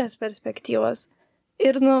kasdienybės perspektyvos.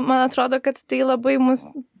 Ir man atrodo, kad tai labai mus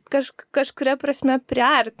kažkuria prasme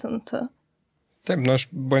priartintų. Taip, aš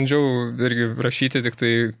bandžiau irgi rašyti, tik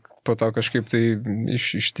tai po to kažkaip tai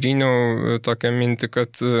ištryniau tokią mintį,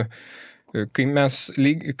 kad kai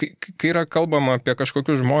yra kalbama apie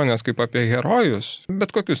kažkokius žmonės kaip apie herojus,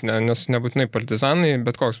 bet kokius, nes nebūtinai partizanai,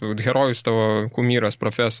 bet koks herojus tavo kumyras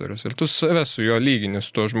profesorius ir tu save su jo lygini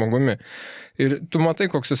su tuo žmogumi. Ir tu matai,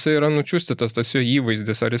 koks jisai yra nučiustytas, tas jo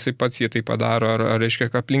įvaizdis, ar jisai pats jį tai padaro, ar reiškia,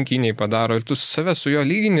 aplinkiniai padaro, ir tu save su jo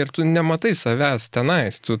lygini ir tu nematai savęs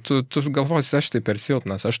tenais, tu galvosi, aš tai per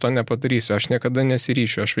silpnas, aš to nepadarysiu, aš niekada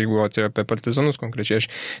nesiryšiu, aš jeigu apie partizanus konkrečiai, aš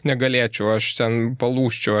negalėčiau, aš ten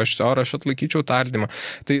palūščiau, ar aš atlaikyčiau tardymą.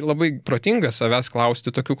 Tai labai protinga savęs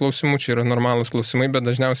klausti tokių klausimų, čia yra normalūs klausimai, bet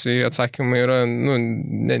dažniausiai atsakymai yra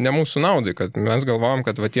ne mūsų naudai, kad mes galvojam,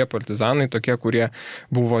 kad va tie partizanai tokie, kurie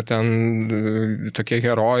buvo ten tokie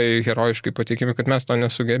herojiškai patikimi, kad mes to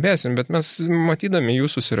nesugebėsim, bet mes matydami jų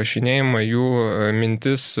susirašinėjimą, jų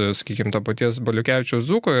mintis, sakykime, to paties Baliukevičiaus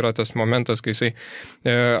Dzūko yra tas momentas, kai jisai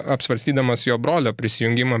apsvarstydamas jo brolio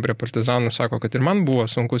prisijungimą prie partizanų, sako, kad ir man buvo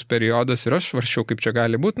sunkus periodas ir aš svarsčiau, kaip čia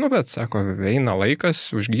gali būti, bet sako, eina laikas,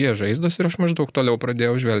 užgyja žaizdos ir aš maždaug toliau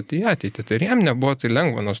pradėjau žvelgti į ateitį. Tai ir jam nebuvo tai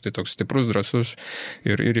lengva, nors tai toks stiprus, drąsus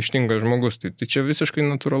ir ryžtingas žmogus. Tai čia visiškai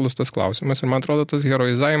natūralus tas klausimas ir man atrodo tas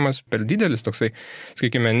heroizavimas per didelis toksai,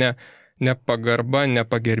 sakykime, ne pagarba, ne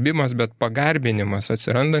pagerbimas, bet pagarbinimas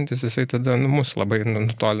atsirandantis, jisai tada mus labai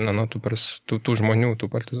nutolina nuo tų žmonių, tų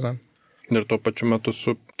partizanų. Ir tuo pačiu metu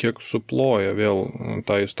kiek suploja vėl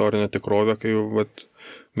tą istorinę tikrovę, kai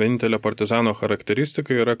vienintelė partizano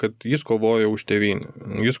charakteristika yra, kad jis kovoja už tėvynę,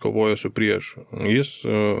 jis kovoja su priešu, jis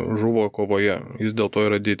žuvo kovoje, jis dėl to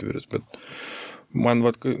yra didvyris, bet man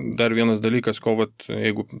dar vienas dalykas,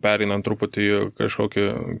 jeigu pereinant truputį kažkokį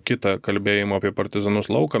kitą kalbėjimą apie partizanus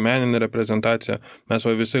lauką, meninę reprezentaciją, mes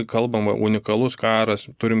visi kalbam, unikalus karas,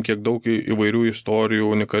 turim kiek daug įvairių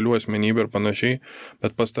istorijų, unikalių asmenybių ir panašiai,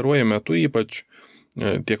 bet pastaruoju metu ypač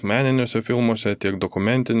tiek meniniuose filmuose, tiek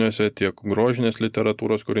dokumentiniuose, tiek grožinės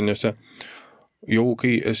literatūros kūriniuose, jau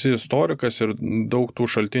kai esi istorikas ir daug tų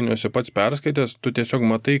šaltiniuose pats perskaitęs, tu tiesiog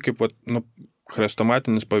matai, kaip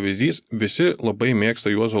chrestomatinis pavyzdys, visi labai mėgsta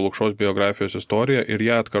Juozo Lukšos biografijos istoriją ir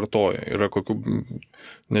ją atkartoja. Yra kokių,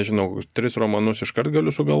 3 romanus iškart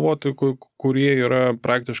galiu sugalvoti, kurie yra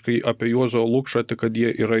praktiškai apie Juozo Lukšą, tik kad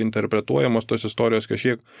jie yra interpretuojamos tos istorijos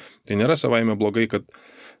kažkiek. Tai nėra savaime blogai, kad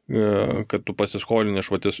tu pasiskolini iš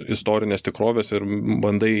istorinės tikrovės ir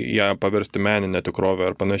bandai ją paversti meninę tikrovę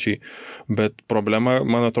ar panašiai. Bet problema,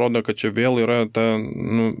 man atrodo, kad čia vėl yra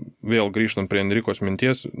vėl grįžtant prie Enrikos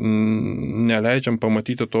minties, neleidžiam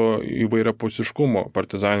pamatyti to įvairiapusiškumo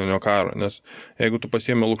partizaninio karo, nes jeigu tu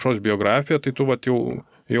pasiemi Lukšos biografiją, tai tu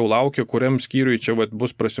jau laukia, kuriam skyriui čia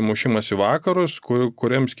bus prasimušimas į vakarus,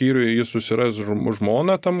 kuriam skyriui jis susiras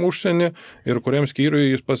žmoną tam užsienį ir kuriam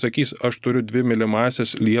skyriui jis pasakys, aš turiu 2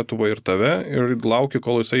 mylimąsias Lietuvą ir tave ir laukia,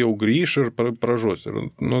 kol jisai jau grįš ir pražus.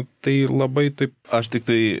 Ir, tai labai taip. Aš tik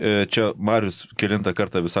tai, čia Marius kelintą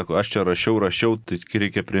kartą vis sako, aš čia rašiau, tai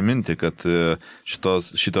reikia priminti, kad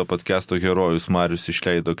šito podcast'o herojus Marius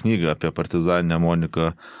išleido knygą apie partizaninę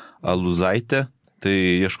Moniką Aluzaitę. tai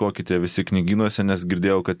ieškokite visi knygynuose, nes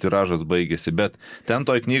girdėjau, kad tiražas baigėsi. Bet ten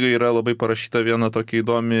toj knygai yra labai parašyta viena tokia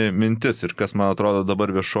įdomi mintis ir kas, man atrodo,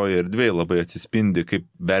 dabar viešoje erdvėje labai atsispindi, kaip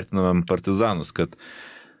vertinamėm partizanus, kad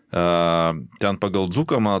ten pagal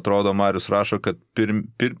Dzūką, man atrodo, Marius rašo, kad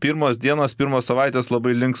pirmos dienos, pirmos savaitės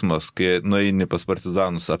labai linksmas, kai nueini pas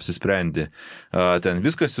partizanus, apsisprendi. Ten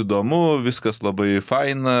viskas įdomu, viskas labai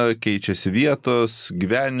faina, keičiasi vietos,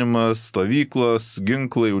 gyvenimas, stovyklos,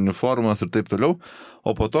 ginklai, uniformas ir taip toliau.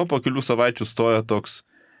 O po to po kelių savaičių stoja toks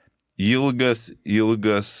ilgas,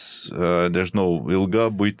 nežinau, ilga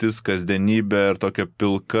buitis, kasdienybė ir tokia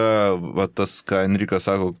pilka, va tas, ką Enrikas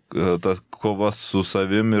sako, ta kova su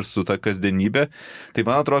savim ir su ta kasdienybė. Tai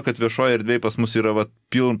man atrodo, kad viešoje erdvėje pas mus yra va,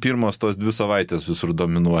 pirmos tos 2 savaitės visur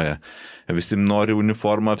dominuoja. Visi nori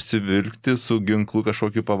uniformą apsivilkti, su ginklu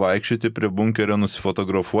kažkokį pavaikščioti, prie bunkerio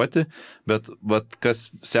nusifotografuoti, bet vat, kas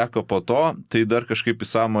seka po to, tai dar kažkaip į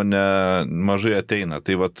sąmonę mažai ateina.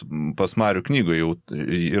 Tai vat, pas Marių knygoje jau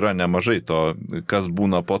yra nemažai to, kas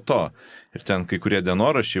būna po to. Ir ten kai kurie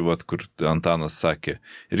dienoraščiai, vat, kur Antanas sakė,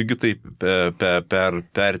 irgi taip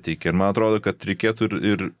perteikia. Ir man atrodo, kad reikėtų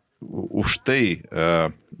ir už tai,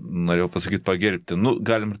 norėjau pasakyti, pagerbti.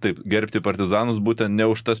 Galim ir taip, gerbti partizanus būtent ne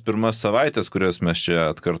už tas pirmas savaitės, kurias mes čia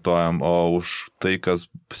atkartojam, o už tai, kas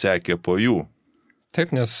sekė po jų.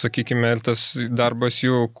 Taip, nes, sakykime, tas darbas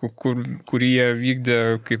jų, kurį jie vykdė,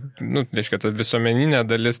 kaip, reiškia, ta visuomeninė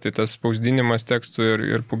dalis, tai tas spausdinimas tekstų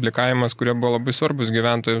ir publikavimas, kurie buvo labai svarbus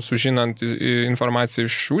gyventojams, sužinant informaciją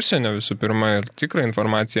iš užsienio visų pirma ir tikrą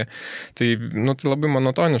informaciją. Tai labai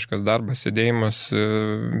monotoniškas darbas, sėdėjimas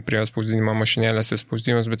prie spausdinimo mašinėlės ir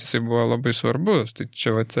spausdinimas, bet jisai buvo labai svarbus. Tai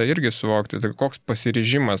čia irgi suvokti, tai koks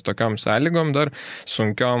pasiryžimas tokiam sąlygom, dar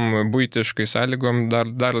sunkiom buitiškai sąlygom,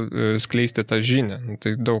 dar skleisti tą žinią.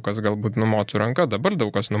 Tai daug kas galbūt numotų ranką, dabar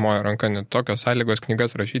daug kas numoja ranką, net tokios sąlygos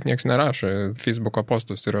knygas rašyti nieks nerašo, Facebooko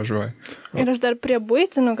postus tiražuoja. Ir aš dar prie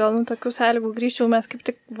buitinių, gal tokių sąlygų grįžčiau, mes kaip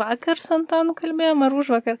tik vakar su Antanu kalbėjom, ar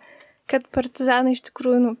užvakar, kad partizanai iš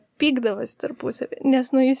tikrųjų pykdavosi tarpusavį,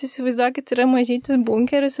 nes jūs įsivaizduokit, yra mažytis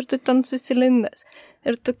bunkeris ir tu ten susilindęs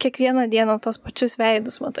ir tu kiekvieną dieną tos pačius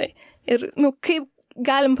veidus matai. Ir kaip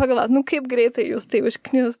galim pagalvoti, kaip greitai jūs tai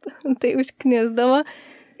užknisdavo.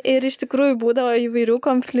 Ir iš tikrųjų būdavo įvairių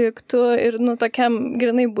konfliktų ir tokiam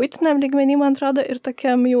grinai buitiniam lygmenį, man atrodo, ir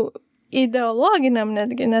tokiam jau ideologiniam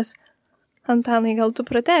netgi, nes Antanai, gal tu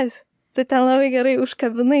pratęsi. Tai ten labai gerai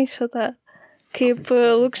užkabinai šitą, kaip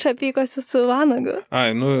Lukša pykosi su Vanagu.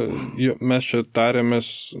 Mes čia tarėmės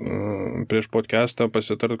prieš podcastą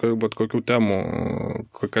pasitart, kokių temų,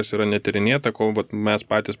 kas yra netirinėta, ko mes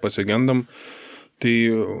patys pasigendam. Tai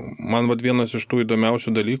man vienas iš tų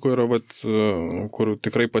įdomiausių dalykų yra, kur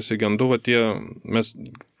tikrai pasigendu, mes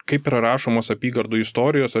kaip yra rašomos apygardų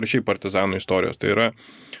istorijos ar šiaip partizanų istorijos. Tai yra,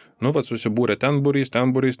 susibūrė ten būrys,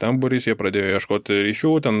 jie pradėjo ieškoti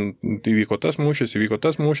ryšių, ten įvyko tas mūšis,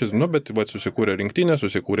 bet susikūrė rinktinė,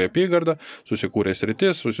 susikūrė apygardą, susikūrė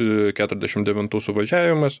sritis, 49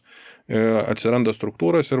 suvažiavimas, atsiranda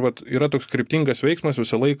struktūros ir yra toks kryptingas veiksmas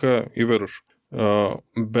visą laiką į viršų.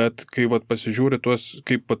 Bet kai pasižiūri tuos,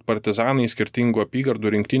 kaip partizanai skirtingų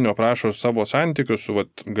apygardų rinktinių aprašo savo santykius su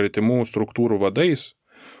gretimų struktūrų vadais,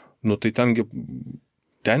 tai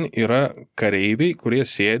ten yra kareiviai, kurie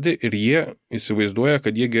sėdi ir jie įsivaizduoja,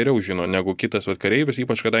 kad jie geriau žino negu kitas kareivis,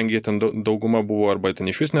 ypač kadangi jie ten dauguma buvo arba ten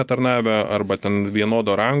iš vis netarnavę, arba ten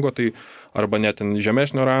vienodo rango, tai arba net ten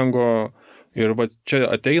žemesnio rango. Ir čia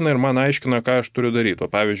ateina ir man aiškina, ką aš turiu daryti.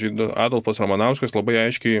 Pavyzdžiui, Adolfas Ramanauskas labai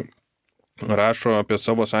aiškiai rašo apie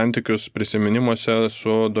savo santykius prisiminimuose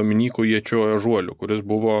su Dominyku Jiečiu Ežuoliu, kuris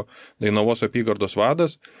buvo Dainavos apygardos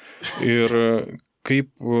vadas ir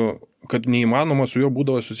kad neįmanoma su juo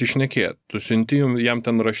būdavo susišnekėti. Tu siunti jam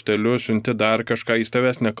ten rašteliu, siunti dar kažką, jis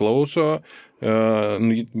tavęs neklauso,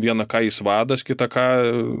 vieną ką jis vadas, kitą ką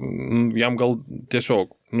jam gal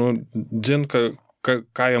tiesiog, dzin,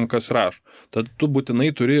 ką jam kas rašo. Tad tu būtinai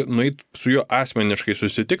turi nueiti su juo asmeniškai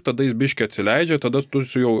susitikti, tada jis biškiai atsileidžia, tada tu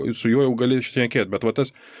su juo jau gali šnekėti. Bet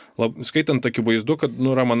tas, skaitant akivaizdu, kad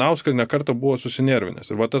Ramanauskas nekartą buvo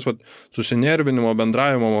susinervinęs. Ir tas susinervinimo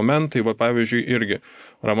bendravimo momentai, pavyzdžiui, irgi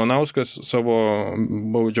Ramanauskas savo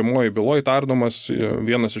baudžiamoji byloje tardomas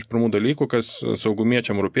vienas iš pirmų dalykų, kas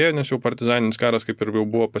saugumiečiam rūpėjo, nes jau partizaninis karas kaip ir jau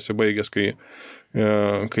buvo pasibaigęs,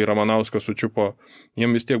 kai Ramanauskas sučiupo,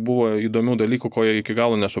 jiem vis tiek buvo įdomių dalykų, ko jie iki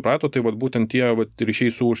galo nesuprato, tai būtent tie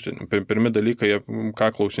ryšiai su užsieniu. Pirmi dalykai,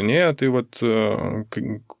 ką klausinėja, tai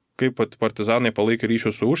kaip partizanai palaikė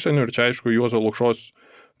ryšius su užsieniu ir čia aišku Juozo Lukšos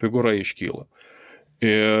figūra iškyla.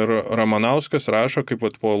 Ir Ramanauskas rašo, kaip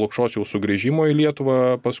po Lukšos jau sugrįžimo į Lietuvą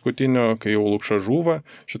paskutinio, kai jau Lukša žūva.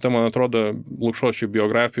 Šita, man atrodo, Lukšos šių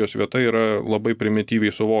biografijos vieta yra labai primityviai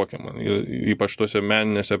suvokiama. Ypač tose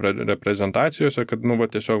meninėse reprezentacijose, kad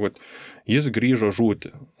tiesiog jis grįžo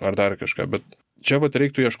žūti ar dar kažką. Bet čia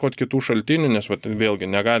reiktų ieškoti kitų šaltinių, nes vėlgi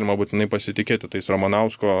negalima būtinai pasitikėti tais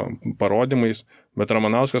Ramanausko parodymais, bet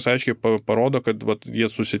Ramanauskas aiškiai parodo, kad jie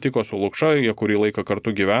susitiko su Lukša, jie kurį laiką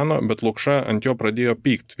kartu gyveno, bet Lukša ant jo pradėjo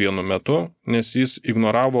pykti vienu metu, nes jis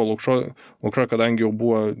ignoravo Lukša, kadangi jau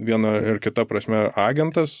buvo viena ir kita prasme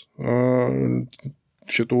agentas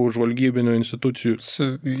šitų žvalgybinių institucijų.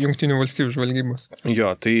 Jungtinių valstybių žvalgybos.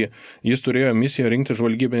 Jo, tai jis turėjo misiją rinkti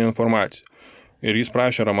žvalgybinę informaciją. Ir jis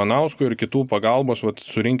prašė Ramanausko ir kitų pagalbos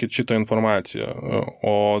surinkit šitą informaciją.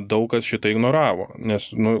 O daug kas šitą ignoravo, nes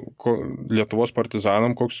Lietuvos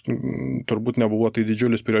partizanam koks turbūt nebuvo tai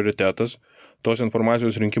didžiulis prioritetas. Tos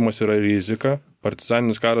informacijos rinkimas yra rizika,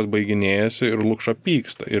 partizaninis karas baiginėjasi ir Lukša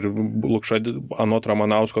pyksta. Ir Lukša anot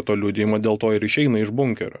Ramanausko to liudijimo dėl to ir išeina iš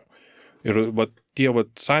bunkerio. Ir tie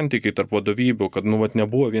santykiai tarp vadovybių, kad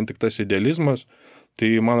nebuvo vien tik tas idealizmas, tai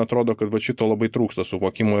man atrodo, kad šito labai trūksta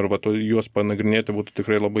suvokimo ir juos panagrinėti būtų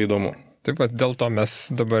tikrai labai įdomu. Taip pat dėl to mes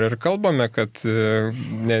dabar ir kalbame, kad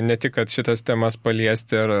ne tik, kad šitas temas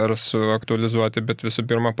paliesti ar suaktualizuoti, bet visų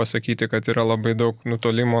pirma pasakyti, kad yra labai daug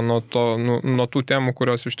nutolimo nuo tų temų,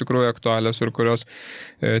 kurios iš tikrųjų aktualios ir kurios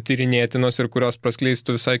tyrinėtinos ir kurios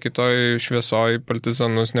praskleistų visai kitoj šviesoj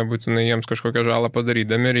partizanus, nebūtinai jiems kažkokią žalą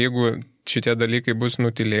padarydami. Ir jeigu šitie dalykai bus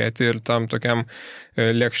nutilėti ir tam tokiam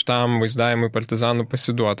lėkštam vaizdavimui partizanų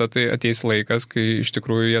pasiduota, tai ateis laikas, kai iš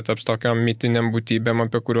tikrųjų jie taps tokiam mitiniam būtybėm,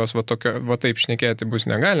 apie kuriuos taip šnekėti bus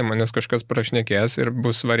negalima, nes kažkas prašnekės ir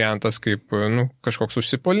bus variantas kaip kažkoks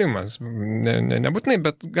užsipuolimas. Nebūtinai,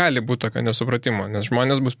 bet gali būti tokio nesupratimo, nes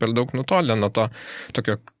žmonės bus per daug nutolę nuo to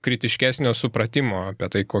tokio kritiškesnio supratimo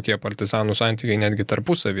apie tai, kokie partizanų santykiai netgi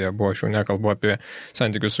tarpusavėje buvo. Aš jau nekalbu apie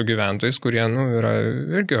santykius su gyventojais, kurie yra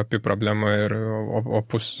irgi opi problema ir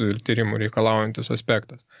opus tyrimų reikalaujantis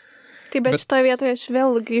aspektas. Taip, bet šitoje vietoje aš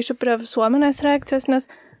vėl grįšiu prie visuomenės reakcijos, nes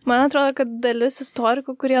man atrodo, kad dalis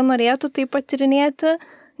istorikų, kurie norėtų tai patyrinėti,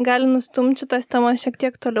 gali nustumti šitas temas šiek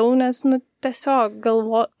tiek toliau, nes tiesiog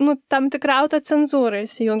tam tikrą autocenzūrą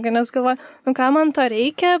įsijungia, nes galvoja, ką man to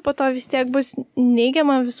reikia, po to vis tiek bus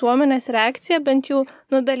neigiama visuomenės reakcija, bent jau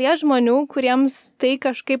dalies žmonių, kuriems tai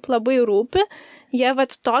kažkaip labai rūpi, jie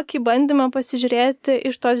tokį bandymą pasižiūrėti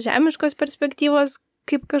iš tos žemiškos perspektyvos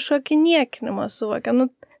kaip kažkokį niekinimą suvokia.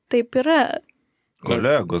 Taip yra.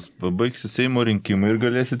 Kolegos, pabaigsi Seimo rinkimai ir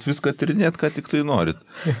galėsit viską tyrinėti, ką tik tai norit.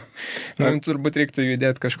 Mums turbūt reiktų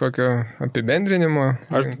judėti kažkokio apibendrinimo.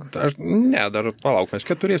 Dar palauk, mes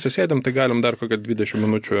keturiesi sėdėm, tai galim dar kokią 20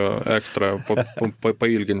 minučių ekstra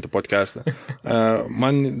pailginti podcastą.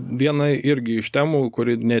 Man viena irgi iš temų,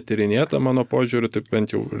 kuri netyrinėta mano požiūriu, taip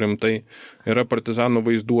bent jau rimtai, yra partizanų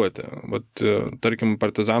vaizduotė. Tarkim,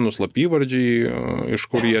 partizanų slapyvardžiai, iš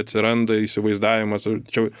kur jie atsiranda, įsivaizdavimas.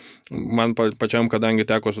 Čia man pačiam, kadangi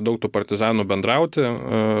teko su daug tų partizanų bendrauti,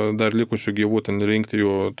 dar likusių gyvų ten rinkti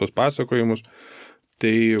jų tos pasakojimus,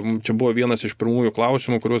 tai čia buvo vienas iš pirmųjų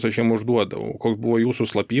klausimų, kuriuos aš jiem užduodavau. Koks buvo jūsų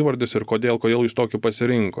slapyvardis ir kodėl jūs tokį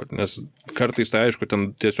pasirinkot? Nes kartais tai aišku, ten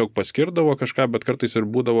tiesiog paskirdavo kažką, bet kartais ir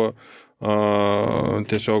būdavo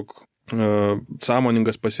tiesiog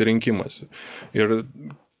sąmoningas pasirinkimas. Ir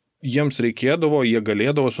jiems reikėdavo, jie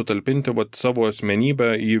galėdavo sutalpinti savo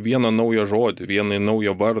asmenybę į vieną naują žodį, vieną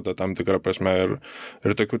naują vardą, tam tikrą prasme.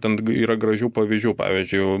 Ir tokių ten yra gražių pavyzdžių.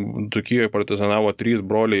 Pavyzdžiui, Dzūkijoje partizanavo 3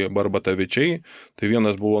 broliai Barbatavičiai, tai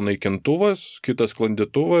vienas buvo naikintuvas, kitas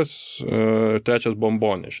sklandytuvas, trečias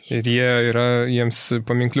bombonešis. Ir jiems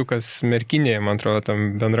paminkliukas Merkinėje, man atrodo, tam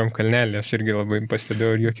bendram kalnelį, aš irgi labai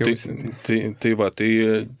pastebėjau ir juokiausi.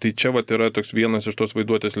 Tai čia yra toks vienas iš tos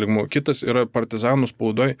vaizduotės lygmuo. Kitas yra partizanų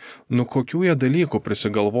spaudoj. Kokių jie dalykų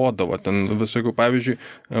prisigalvodavo. Ten visokių, pavyzdžiui,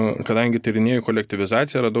 kadangi tyrinėjau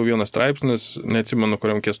kolektyvizaciją, radau vienas straipsnis, neatsimenu,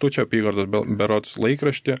 kuriam Kęstučio apygardos berods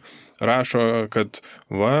laikraštį, rašo, kad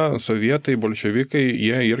sovietai, bolševikai,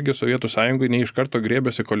 jie irgi Sovietų sąjungai ne iš karto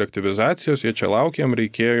grėbėsi kolektyvizacijos, jie čia laukė, jam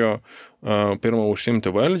reikėjo pirmą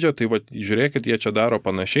užsimti valdžią, tai žiūrėkit, jie čia daro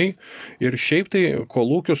panašiai. Ir šiaip tai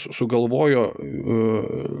Kolūkius sugalvojo,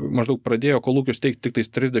 maždaug pradėjo Kolūkius teikti tik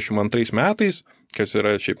tais 32 metais, kas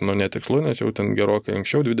yra šiaip netikslu, nes jau ten gerokai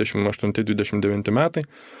anksčiau, 28-29 metai.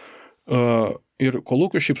 Ir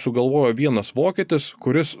Kolūkius šiaip sugalvojo vienas vokietis,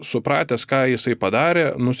 kuris supratęs, ką jisai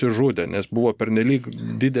padarė, nusižudė, nes buvo pernelyg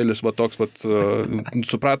didelis toks,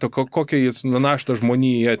 suprato, kokią jis naštą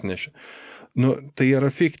žmonijai atnešė. tai yra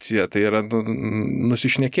fikcija, tai yra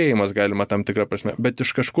nusišnekėjimas galima tam tikrą prasme, bet iš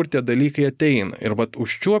kažkur tie dalykai ateina. Ir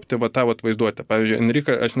užčiuopti tą vaizduotę. Pavyzdžiui,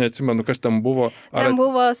 Enrika, aš neatsimenu, kas tam buvo. Ten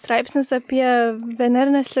buvo straipsnis apie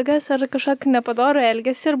venerinės ligas ar kažkokį nepadorų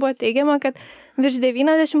elgesį ir buvo teigiama, kad virš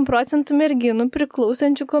 90% merginų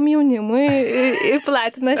priklausančių komjaunimui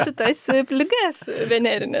platina šitas ligas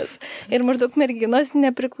venerinės. Ir maždaug merginos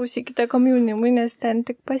nepriklausykite komjaunimui, nes ten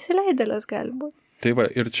tik pasileidėlės gali būti. Tai va,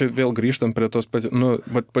 ir čia vėl grįžtant prie tos,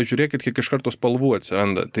 pažiūrėkit, kiek iš karto spalvų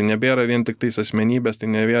atsiranda. Tai nebėra vien tik tais asmenybės, tai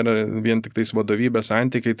nebėra vien tik tais vadovybės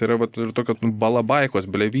santykiai, tai yra ir tokios balabaikos,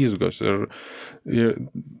 blevyzgos. Ir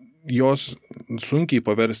jos sunkiai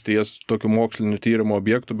paversti jas tokiu moksliniu tyrimo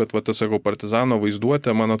objektu, bet sakau, partizano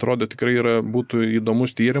vaizduotė, man atrodo, tikrai būtų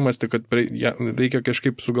įdomus tyrimas, tik kad reikia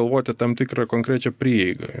kažkaip sugalvoti tam tikrą konkrečią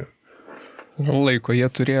prieigą. Laiko jie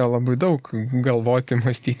turėjo labai daug galvoti,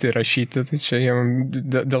 mąstyti, rašyti, tai čia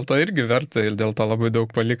jiems dėl to irgi verta ir dėl to labai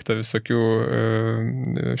daug palikta visokių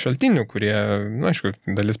šaltinių, kurie, aišku,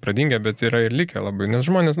 dalis pradingę, bet yra ir likę labai, nes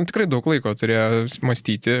žmonės tikrai daug laiko turėjo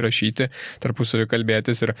mąstyti, rašyti, tarpusavį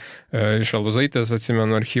kalbėtis ir iš Aluzaitės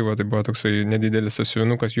atsimenu archyvo, tai buvo toksai nedidelis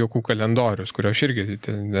sąsiuvinukas juokų kalendorius, kurio aš irgi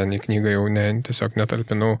ten į knygą jau tiesiog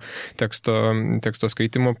netalpinau teksto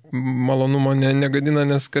skaitimo malonumo negadina,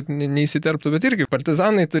 nes kad neįsiterptų. Bet irgi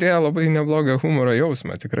partizanai turėjo labai neblogą humoro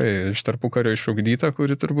jausmą, tikrai iš tarpukario išugdyta,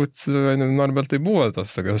 kuri turbūt, Norbertai, buvo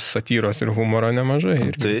tos tokios satyros ir humoro nemažai.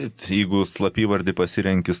 Tai jeigu slapyvardį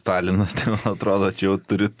pasirenki Stalinas, tai man atrodo, čia jau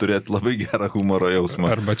turi turėti labai gerą humoro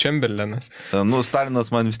jausmą. Arba Čemberlenas.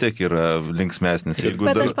 Stalinas man vis tiek yra linksmesnis.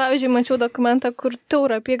 Bet aš, pavyzdžiui, mačiau dokumentą, kur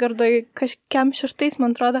Tauro apygardoje kažkiam 6,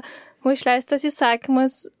 man atrodo, buvo išleistas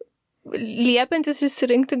įsakymas liepiantis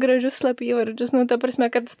išsirinkti gražius slapyvardžius, ta prasme,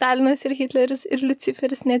 kad Stalinas ir Hitleris ir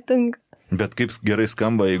Liuciferis netinka. Bet kaip gerai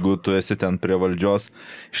skamba, jeigu tu esi ten prie valdžios,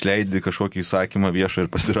 išleidi kažkokį įsakymą viešą ir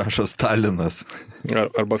pasirašo Stalinas.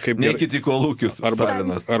 Arba kaip Nekiti kolūkius,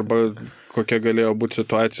 Stalinas. Arba kokia galėjo būti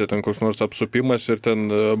situacija, ten koks nors apsupimas ir ten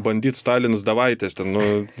bandyt Stalinas davaitės, ten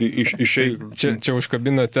išėjai. Čia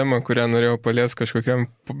užkabino temą, kurią norėjau paliesti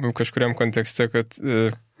kažkuriam kontekste, kad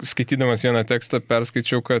skaitydamas vieną tekstą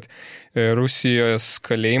perskaičiau, kad Rusijos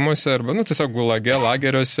kalėjimuose arba, tiesiog gulage,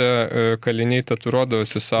 lageriuose kaliniai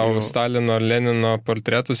tatuiruodavosi savo Stalino ar Lenino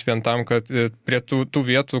portretus vien tam, kad prie tų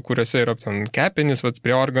vietų, kuriuose yra ten kepenys,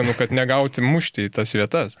 prie organų, kad negauti mušti į tas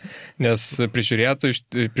vietas. Nes prižiūrėtų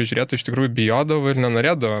iš tikrųjų bijodavo ir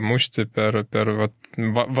nenorėdavo mušti per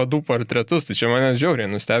vadų portretus. Tai čia mane žiauriai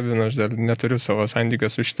nustebino, aš dar neturiu savo santykio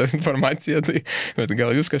su šitą informaciją, bet gal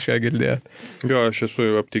jūs kažką girdėjot. Jo, aš esu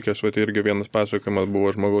aptikęs, irgi vienas pasakojimas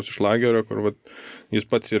buvo žmogaus iš lagerio, kur jis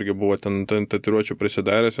pats irgi buvo ten tatuiruočių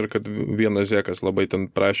prisidaręs ir kad vienas zekas labai ten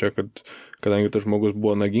prašė, kad kadangi tas žmogus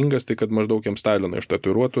buvo nagingas, tai kad maždaug jam Staliną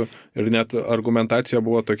ištatuiruotų ir net argumentacija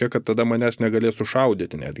buvo tokia, kad tada manęs negalės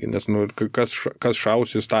sušaudyti netgi, nes kas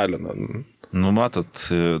šaus į Staliną. Matot,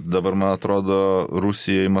 dabar man atrodo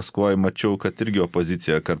Rusijai, Maskvoje mačiau, kad irgi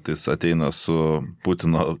opozicija kartais ateina su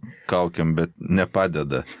Putino kaukiam, bet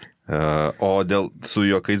nepadeda. O su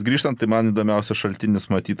juokais grįžtant, tai man įdomiausias šaltinis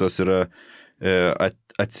matytas yra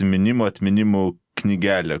atminimų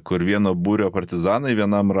knygelė, kur vieno būrio partizanai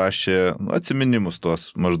vienam rašė atsiminimus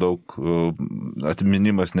tuos, maždaug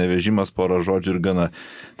atminimas, nevežimas, porą žodžių ir gana.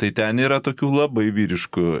 Tai ten yra tokių labai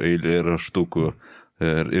vyriškų eilėraštukų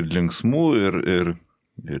ir linksmų ir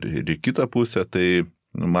į kitą pusę, tai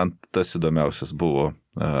man tas įdomiausias buvo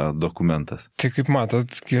dokumentas. Tai kaip matot,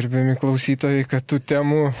 gerbiami klausytojai, kad tų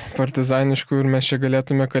temų partizaniškų ir mes čia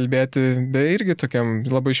galėtume kalbėti be irgi tokiam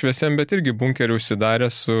labai šviesiam, bet irgi bunkeriu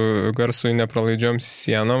užsidarę su garsui nepralaidžiom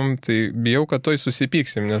sienom, tai bijau, kad toj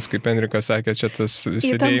susipyksim, nes kaip Enrikas sakė, čia tas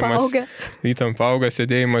įtampa auga,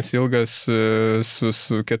 sėdėjimas ilgas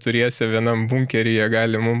su keturiese vienam bunkeryje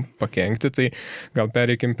gali mums pakenkti, tai gal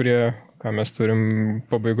pereikim prie ką mes turim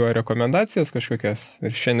pabaigoje rekomendacijas kažkokias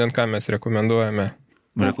ir šiandien ką mes rekomenduojame.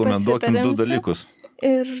 Rekomenduokim 2 dalykus.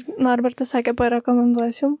 Ir Norbertas sakė,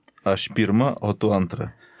 parekomenduosiu. Aš pirmą, o tu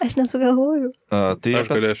antrą. Aš nesugalvoju.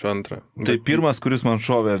 Aš galėsiu antrą. Tai pirmas, kuris man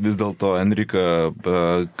šovė vis dėlto Enrika,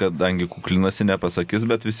 kadangi kuklinasi nepasakys,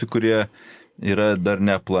 bet visi, kurie yra dar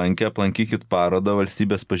neaplankę, aplankykit parodą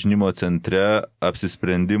Valstybės pažinimo centre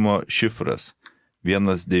Apsisprendimo šifras.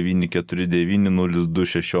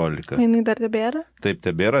 1949-02-16. Jinai dar tebėra? Taip,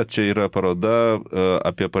 tebėra. Čia yra paroda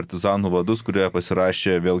apie partizanų vadus, kurioje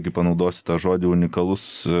pasirašė, vėlgi panaudosiu tą žodį,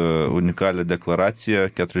 unikalią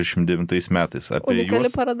deklaraciją 49 metais.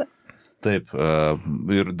 Unikali paroda. Taip,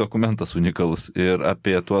 ir dokumentas unikalus. Ir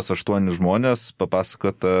apie tuos 8 žmonės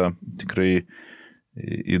papasakota tikrai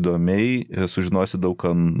įdomiai, sužinosi daug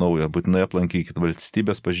ką naujo. Būtinai aplankykit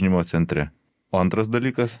Valstybės pažinimo centre. O antras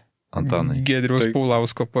dalykas, Antanai. Giedriaus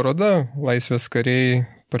Paulausko paroda, Laisvės kariai,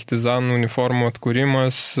 partizanų uniformų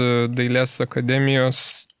atkūrimas Dailės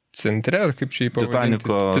akademijos centre, ar kaip čia jį pavadinti?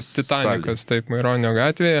 Titanikas, taip, Maironio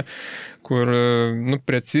gatvėje, kur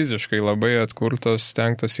preciziškai labai atkurtos,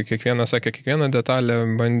 stengtasi kiekvieną detalę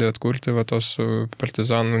bandė atkurti tos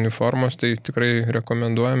partizanų uniformos, tai tikrai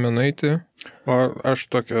rekomenduojame nueiti. O aš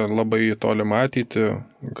tokią labai tolimą ateitį,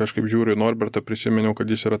 kažkaip žiūriu Norbertą, prisiminiau,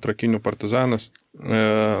 kad jis yra Trakinių partizanas.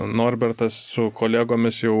 Norbertas su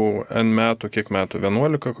kolegomis jau N metų, kiek metų?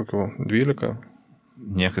 11, kokių 12?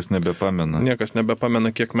 Niekas nebepamena,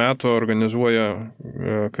 kiek metų organizuoja,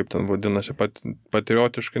 kaip ten vadinasi,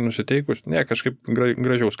 patriotiškai nusiteikus. Ne, kažkaip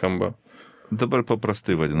gražiau skamba. Dabar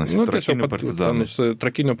paprastai vadinasi, Trakinių partizanų.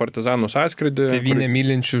 Trakinių partizanų sąskrydį. Tėvynę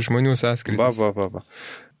mylinčių žmonių sąskrydis. Va.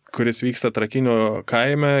 Kuris vyksta Trakinio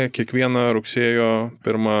kaime kiekvieną rugsėjo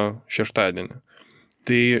 1 šeštadienį.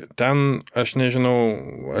 Tai ten, aš nežinau,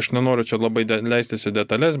 aš nenoriu čia labai leistis į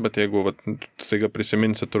detalės, bet jeigu staiga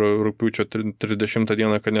prisiminsit rugpjūčio 30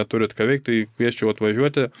 dieną, kad neturit ką veikti, tai kvieščiau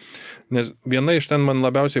atvažiuoti, nes viena iš ten man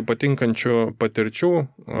labiausiai patinkančių patirčių,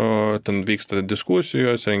 ten vyksta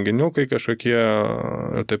diskusijos, renginiukai kažkokie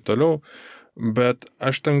ir taip toliau, bet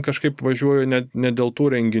aš ten kažkaip važiuoju ne dėl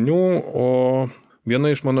tų renginių, o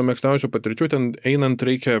viena iš mano mėgstamiausių patirčių, ten einant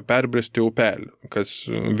reikia perbristi upelį, kas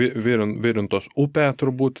Virintos upė,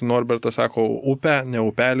 turbūt Norbertas sako upė, ne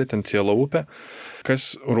upelį, ten Cielo upė,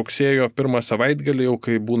 kas rugsėjo 1 savaitgalį, jau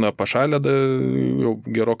kai būna pašalę, jau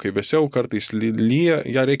gerokai vėsiau, kartais lyja,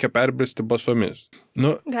 ją reikia perbristi basomis.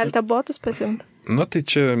 Galite botus pasimti? Tai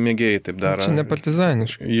čia mėgėjai taip daro. Čia ne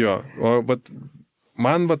partizaniškai. Jo, o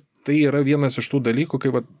man tai yra vienas iš tų dalykų, kai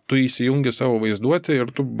tu įsijungi savo vaizduotę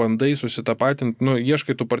ir tu bandai susitapatinti,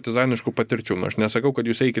 ieškai tų partizaniškų patirčių. Aš nesakau, kad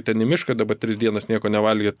jūs eikite į mišką, dabar 3 dienas nieko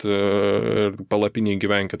nevalgėt ir palapiniai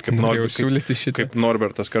gyvenkit, kaip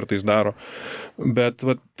Norbertas kartais daro. Bet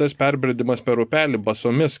tas perbridimas per upelį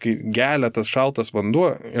basomis, kai gelia tas šaltas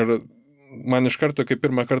vanduo ir man iš karto, kai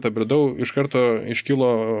pirmą kartą bridau, iš karto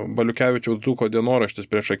iškilo Baliukevičiaus Dzūko dienoraštis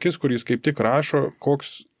prieš akis, kur jis kaip tik rašo,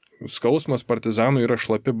 koks skausmas partizanų yra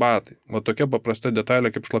šlapi batai. Tokia paprasta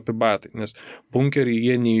detalė kaip šlapi batai, nes bunkeriai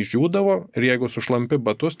jie neišdžiūdavo ir jeigu sušlampi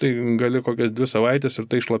batus, tai gali kokias 2 savaitės ir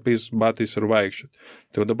tai šlapiais batais ir vaikščioti.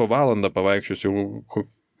 Tai jau dabar valandą pavaikščios, jau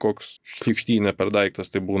koks šlikštynė per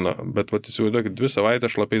daiktas tai būna, bet įsivaizduokit 2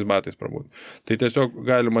 savaitės šlapiais batais prabūti. Tai tiesiog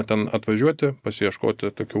galima ten atvažiuoti,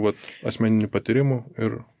 pasiieškoti tokių asmeninių patyrimų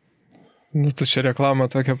ir Tu čia reklamą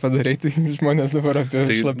tokią padarai, tai žmonės dabar apie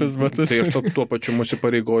šlapius batus. Tai aš tuo pačiu mus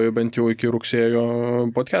įpareigoju bent jau iki rugsėjo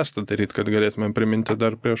podcastą daryti, kad galėtume priminti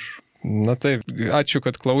dar prieš. Taip, ačiū,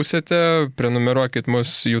 kad klausėte, prenumeruokit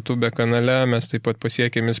mus YouTube kanale, mes taip pat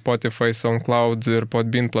pasiekėme Spotify, SoundCloud ir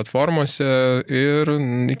Podbean platformose ir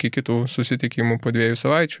iki kitų susitikimų po 2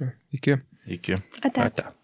 savaičių. Iki. Ate.